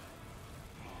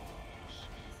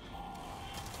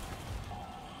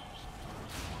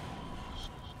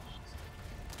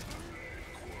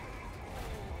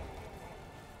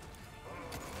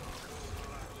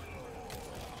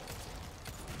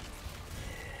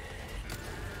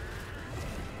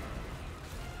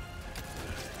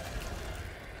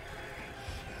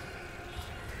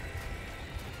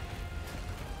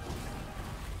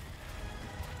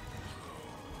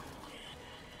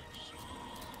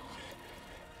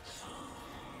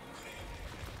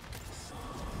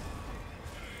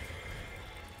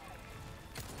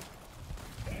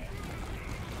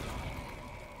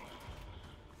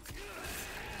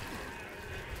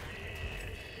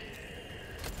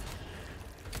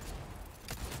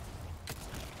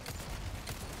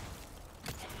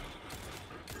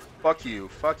 Fuck you,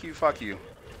 fuck you, fuck you.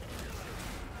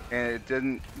 And it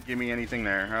didn't give me anything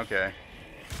there. Okay.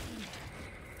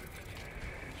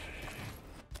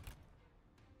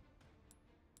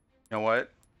 You know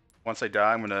what? Once I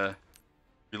die, I'm gonna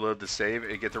reload the save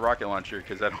and get the rocket launcher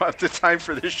because I don't have the time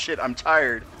for this shit. I'm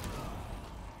tired.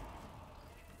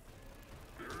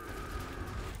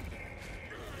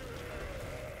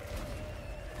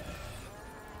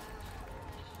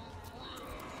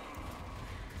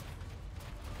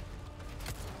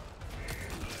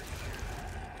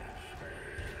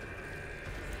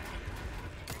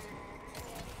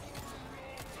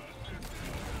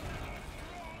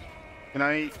 Can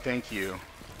I? Thank you.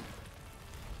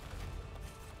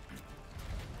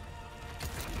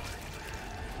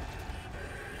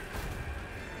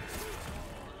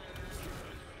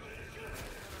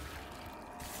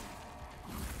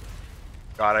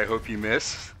 God, I hope you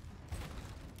miss.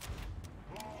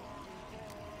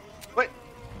 What?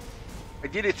 I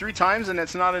did it 3 times and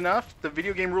that's not enough? The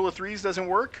video game rule of threes doesn't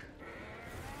work?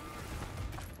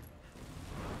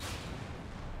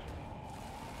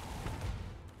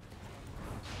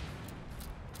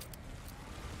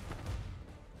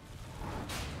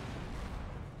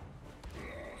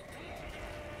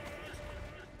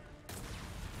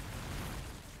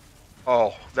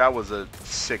 Oh, that was a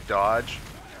sick dodge.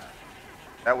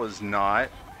 That was not.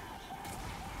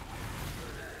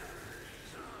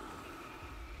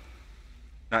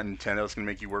 Not Nintendo's gonna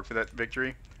make you work for that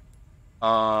victory.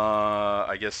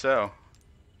 I guess so.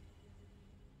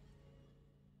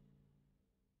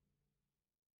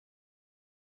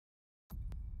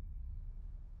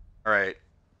 Alright.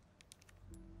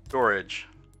 Storage.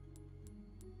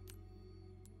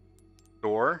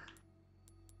 Door.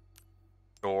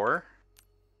 Door.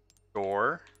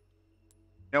 Door.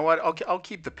 You know what? I'll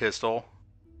keep the pistol.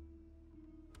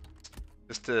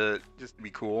 Just to be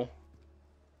cool.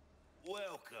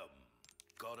 Welcome,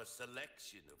 got a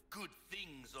selection of good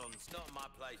things on. It's not my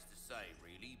place to say,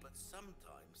 really, but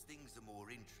sometimes things are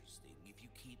more interesting if you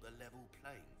keep a level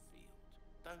playing field,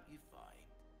 don't you find?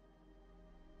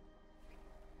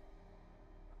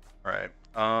 All right.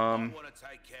 I want to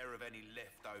take care of any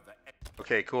leftover.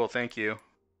 Okay, cool. Thank you.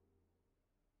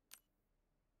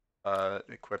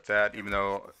 Equip that, even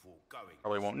though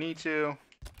probably won't need to.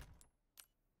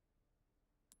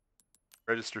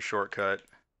 Register shortcut.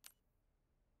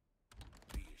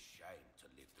 Be ashamed to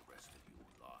live the rest of your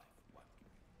life, won't you?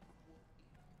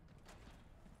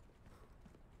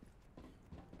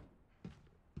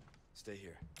 Stay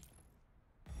here.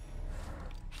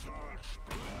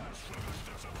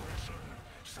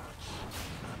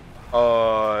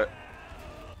 Oh,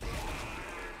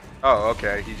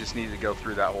 okay. He just needed to go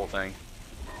through that whole thing.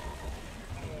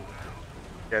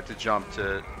 You had to jump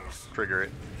to trigger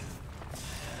it.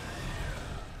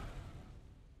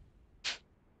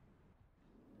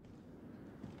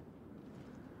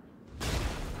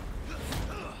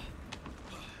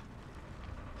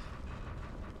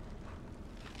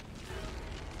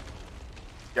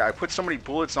 Yeah, I put so many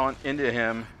bullets into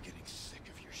him. Getting sick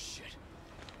of your shit.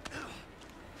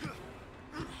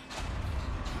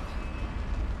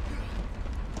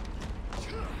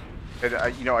 And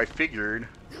I figured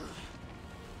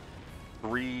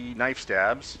 3 knife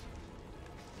stabs.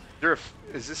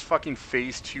 Is this fucking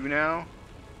phase 2 now?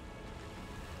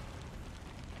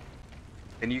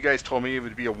 And you guys told me it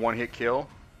would be a one-hit kill?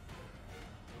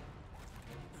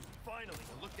 Finally,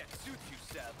 the look that suits you,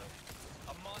 Sadler.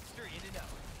 A monster in and out.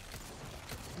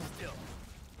 Still,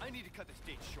 I need to cut this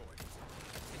date short.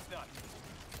 It's not me.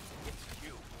 It's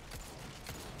you.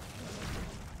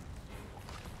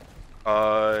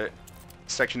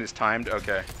 Section is timed?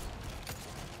 Okay.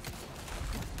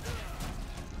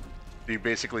 So you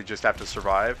basically just have to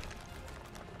survive?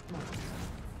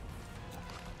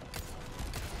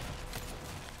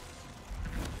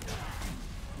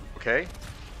 Okay.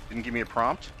 Didn't give me a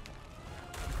prompt.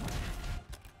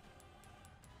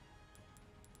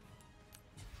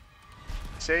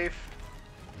 Safe.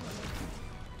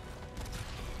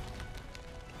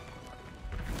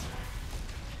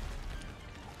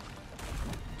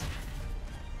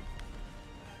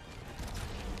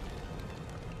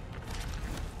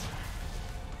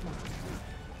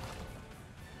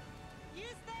 Use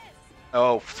this!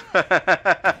 Oh.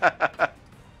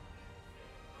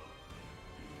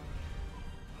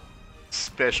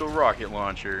 Special rocket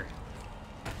launcher.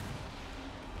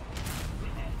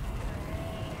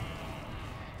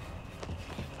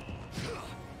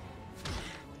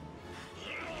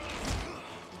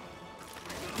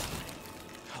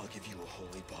 I'll give you a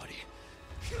holy body.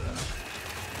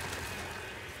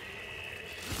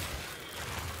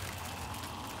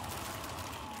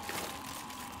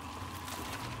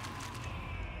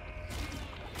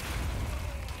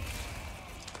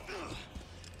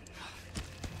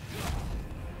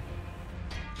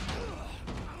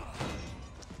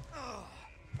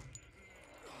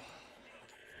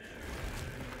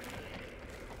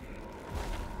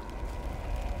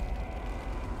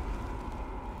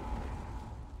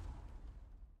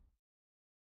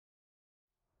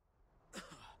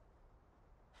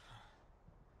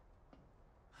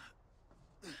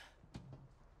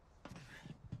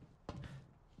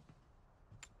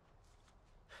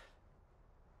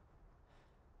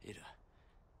 Ada,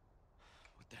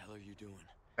 what the hell are you doing?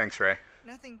 Thanks, Ray.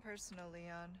 Nothing personal,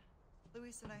 Leon.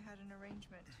 Luis and I had an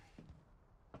arrangement.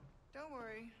 Don't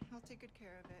worry, I'll take good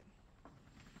care of it.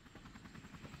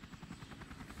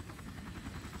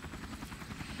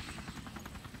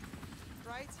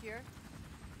 Ride's here.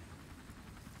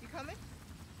 You coming?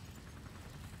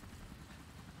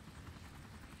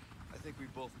 I think we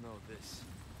both know this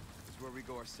is where we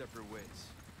go our separate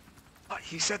ways.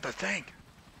 He said the thing.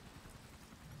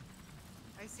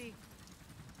 I see.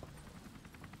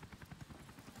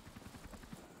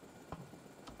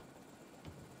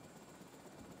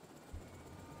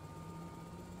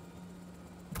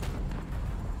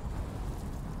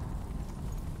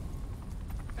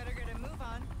 Better get a move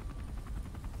on.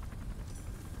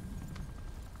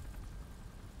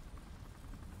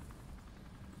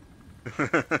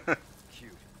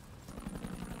 Cute.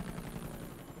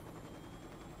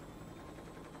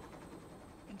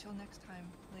 Until next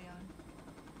time, Leon.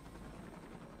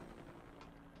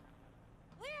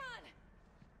 Leon!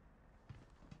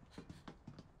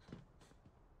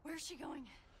 Where's she going?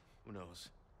 Who knows?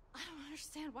 I don't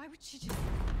understand. Why would she just...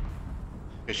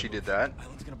 Because she did that.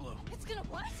 Island's gonna blow. It's gonna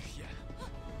what? Yeah.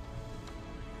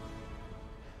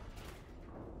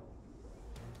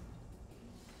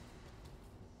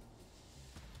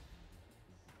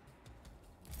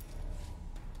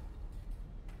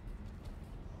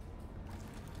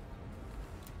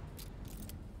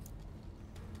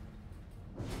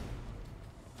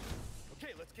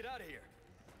 out of here.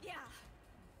 Yeah.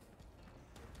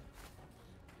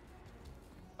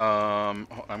 I'm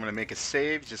gonna make a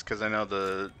save just because I know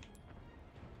the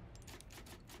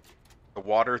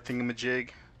water thingamajig,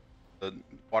 the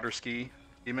water ski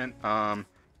achievement.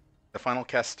 The final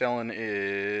Castellan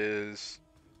is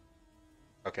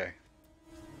okay.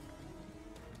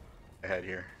 Ahead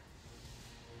here.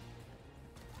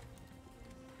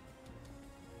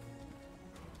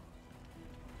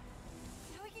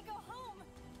 Now we can go home.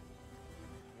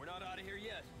 We're not out of here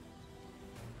yet.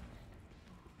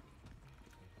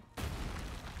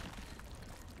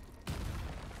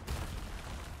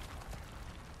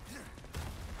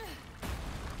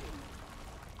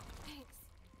 Thanks.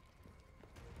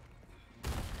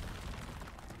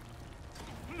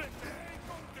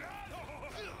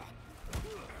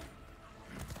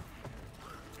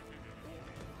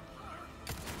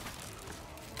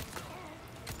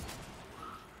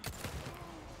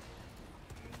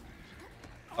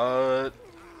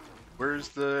 Where's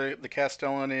the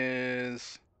Castellan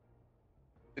is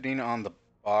sitting on the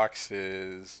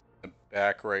boxes, the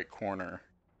back right corner.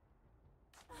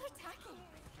 Not attacking.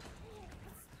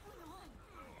 What's going on?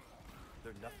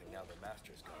 They're nothing now their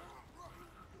master's gone.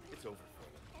 It's over for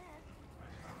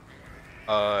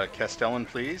them. Castellan,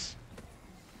 please.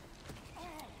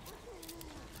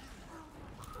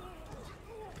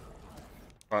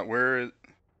 Where?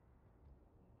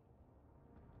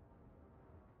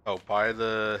 Oh, by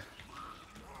the.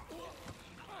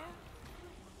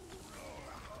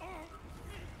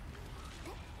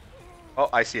 Oh,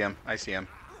 I see him. I see him.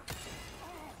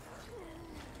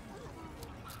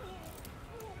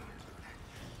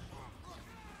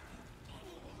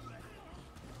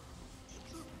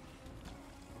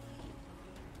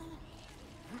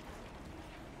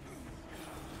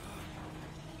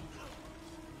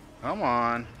 Come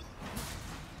on.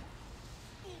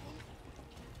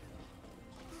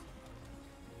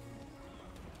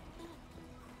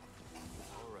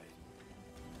 All right.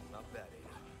 Not bad, Ada.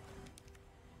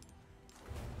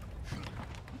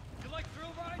 You like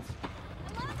thrill rides?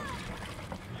 I love them.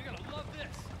 You're gonna love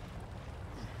this.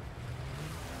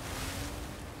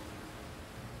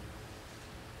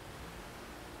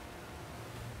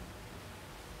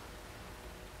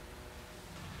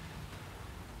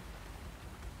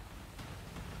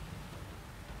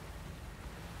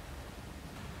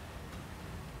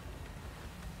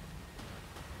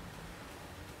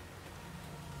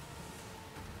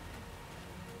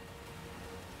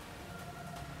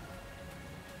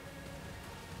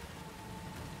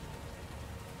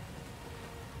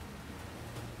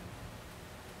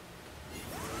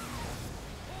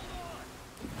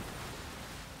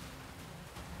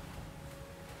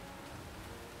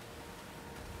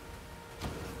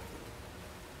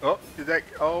 Oh, did that?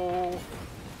 Oh,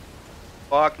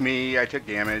 fuck me! I took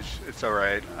damage. It's all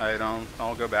right. I don't.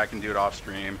 I'll go back and do it off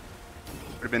stream.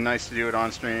 Would have been nice to do it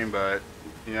on stream, but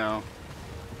you know.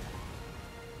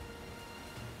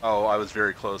 Oh, I was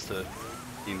very close to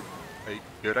being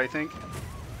good, I think.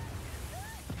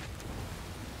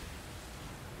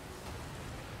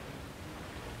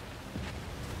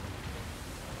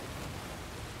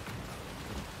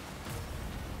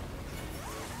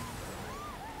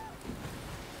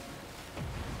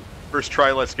 First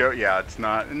try, let's go. Yeah, it's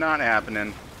not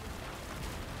happening.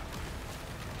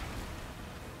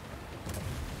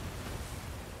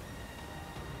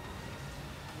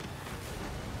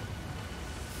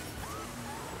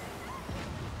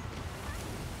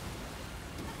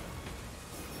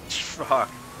 Fuck.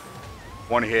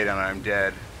 One hit and I'm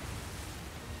dead.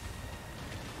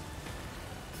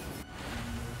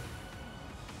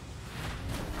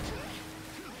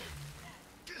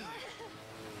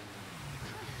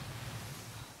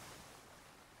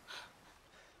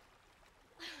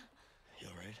 You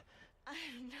all right?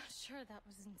 I'm not sure that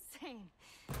was insane.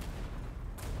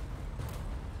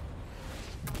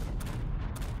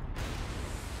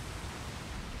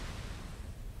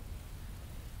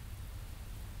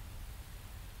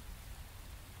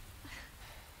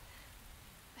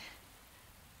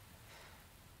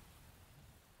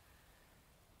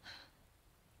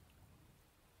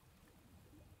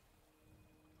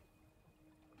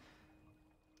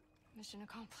 Mission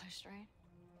accomplished, right?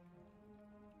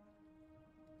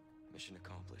 Mission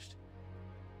accomplished.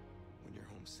 When you're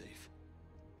home safe.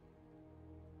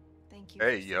 Thank you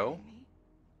Hey, for yo. saving me.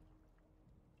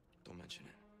 Don't mention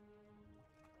it.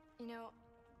 You know,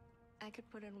 I could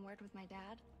put in a word with my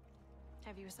dad.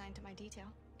 Have you assigned to my detail,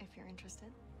 if you're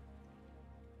interested.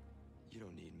 You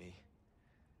don't need me.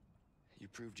 You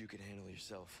proved you could handle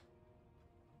yourself.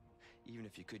 Even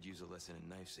if you could use a lesson in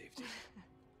knife safety.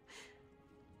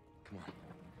 Come on.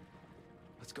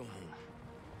 Let's go home.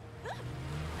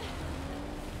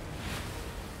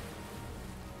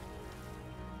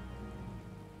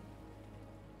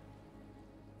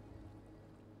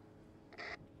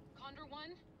 Condor 1?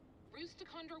 Roost to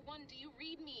Condor 1, do you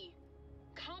read me?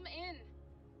 Come in.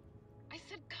 I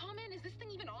said come in. Is this thing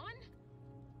even on?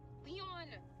 Leon!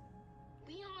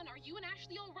 Leon, are you and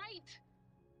Ashley all right?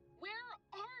 Where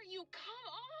are you? Come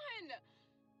on!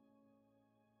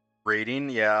 Rating,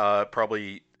 yeah,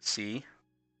 probably C,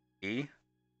 E.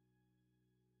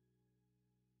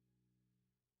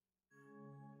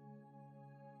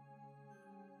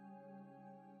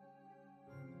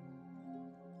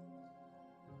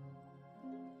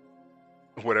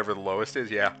 Whatever the lowest is,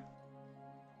 yeah.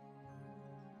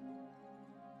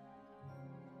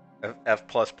 F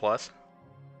plus plus.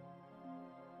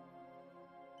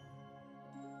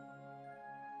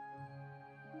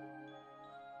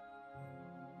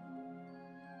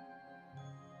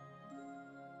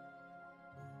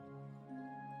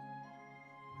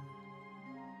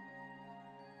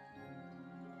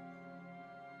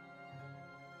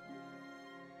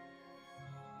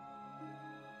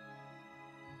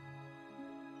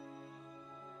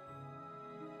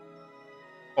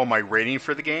 Oh, my rating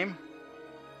for the game?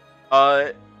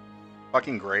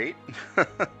 Fucking great.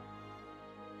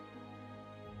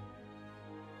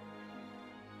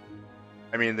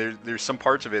 I mean, there's some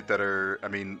parts of it that are, I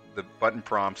mean, the button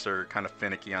prompts are kind of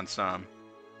finicky on some.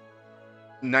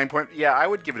 9 point, yeah, I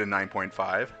would give it a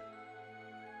 9.5.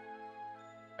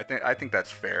 I think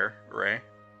that's fair, Ray.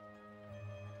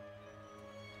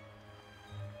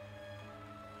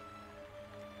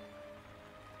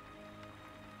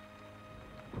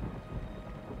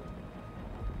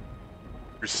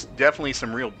 There's definitely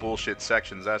some real bullshit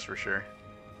sections, that's for sure.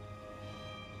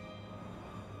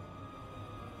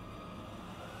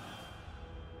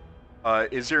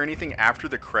 Is there anything after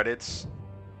the credits?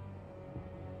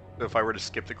 If I were to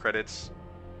skip the credits?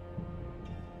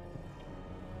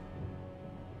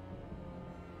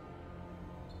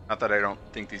 Not that I don't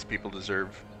think these people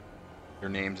deserve their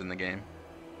names in the game.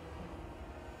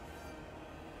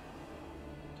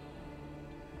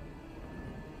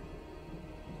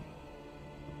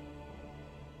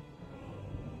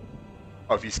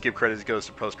 Oh, if you skip credits, it goes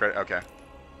to post-credit. Okay.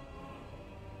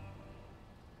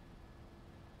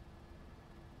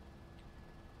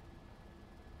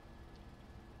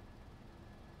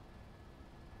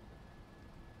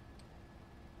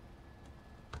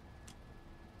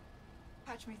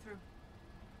 Patch me through.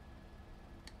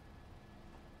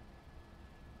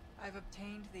 I've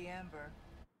obtained the amber.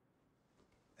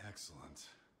 Excellent.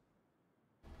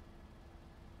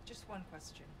 Just one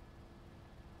question.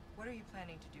 What are you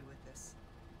planning to do with this?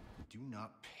 We do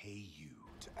not pay you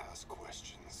to ask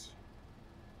questions.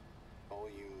 All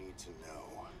you need to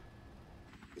know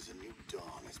is a new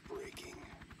dawn is breaking.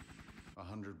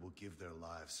 100 will give their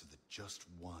lives so that just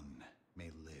one may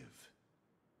live.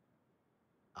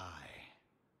 I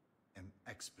am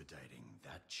expediting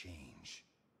that change.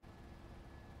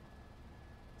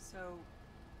 So,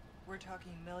 we're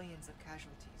talking millions of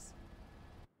casualties.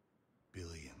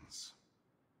 Billions.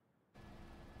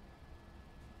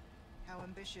 How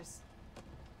ambitious.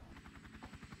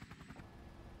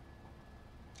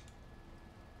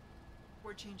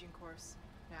 We're changing course,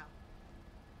 now.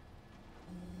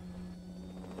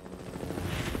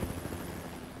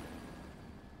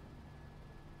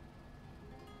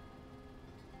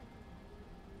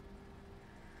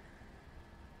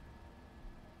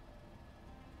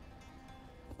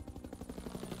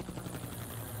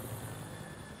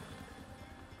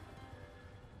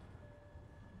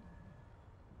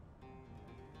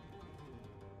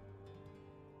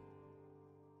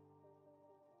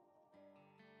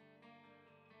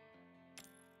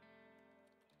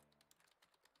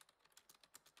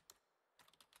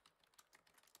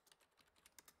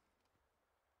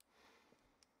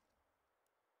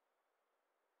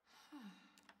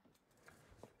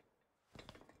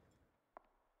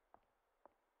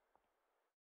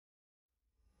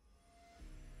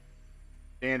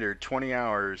 Standard, 20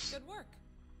 hours. Good work.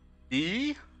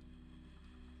 E?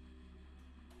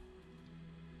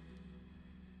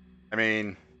 I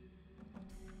mean...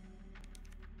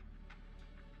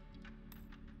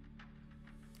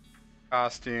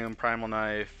 Costume, primal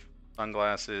knife,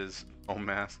 sunglasses, foam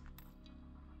mask.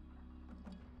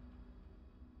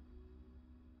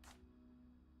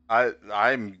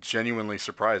 I'm genuinely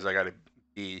surprised I got a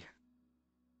B.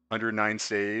 109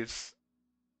 saves,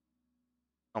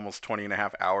 almost 20 and a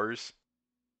half hours.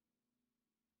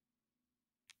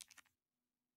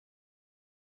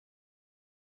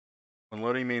 When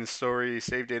loading main story,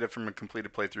 save data from a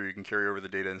completed playthrough. You can carry over the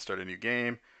data and start a new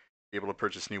game. Be able to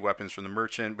purchase new weapons from the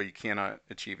merchant, but you cannot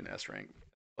achieve an S rank,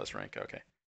 plus rank. Okay.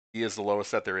 E is the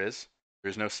lowest that there is.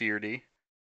 There's no C or D.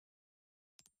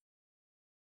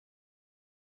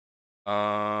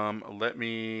 Let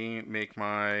me make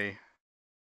my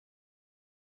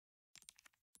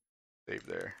save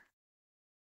there.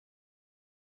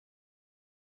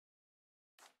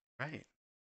 Right.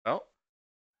 Well,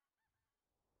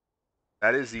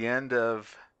 that is the end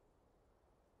of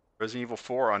Resident Evil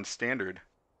 4 on standard.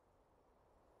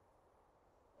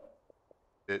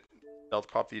 It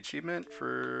stealth cop the achievement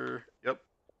for, yep,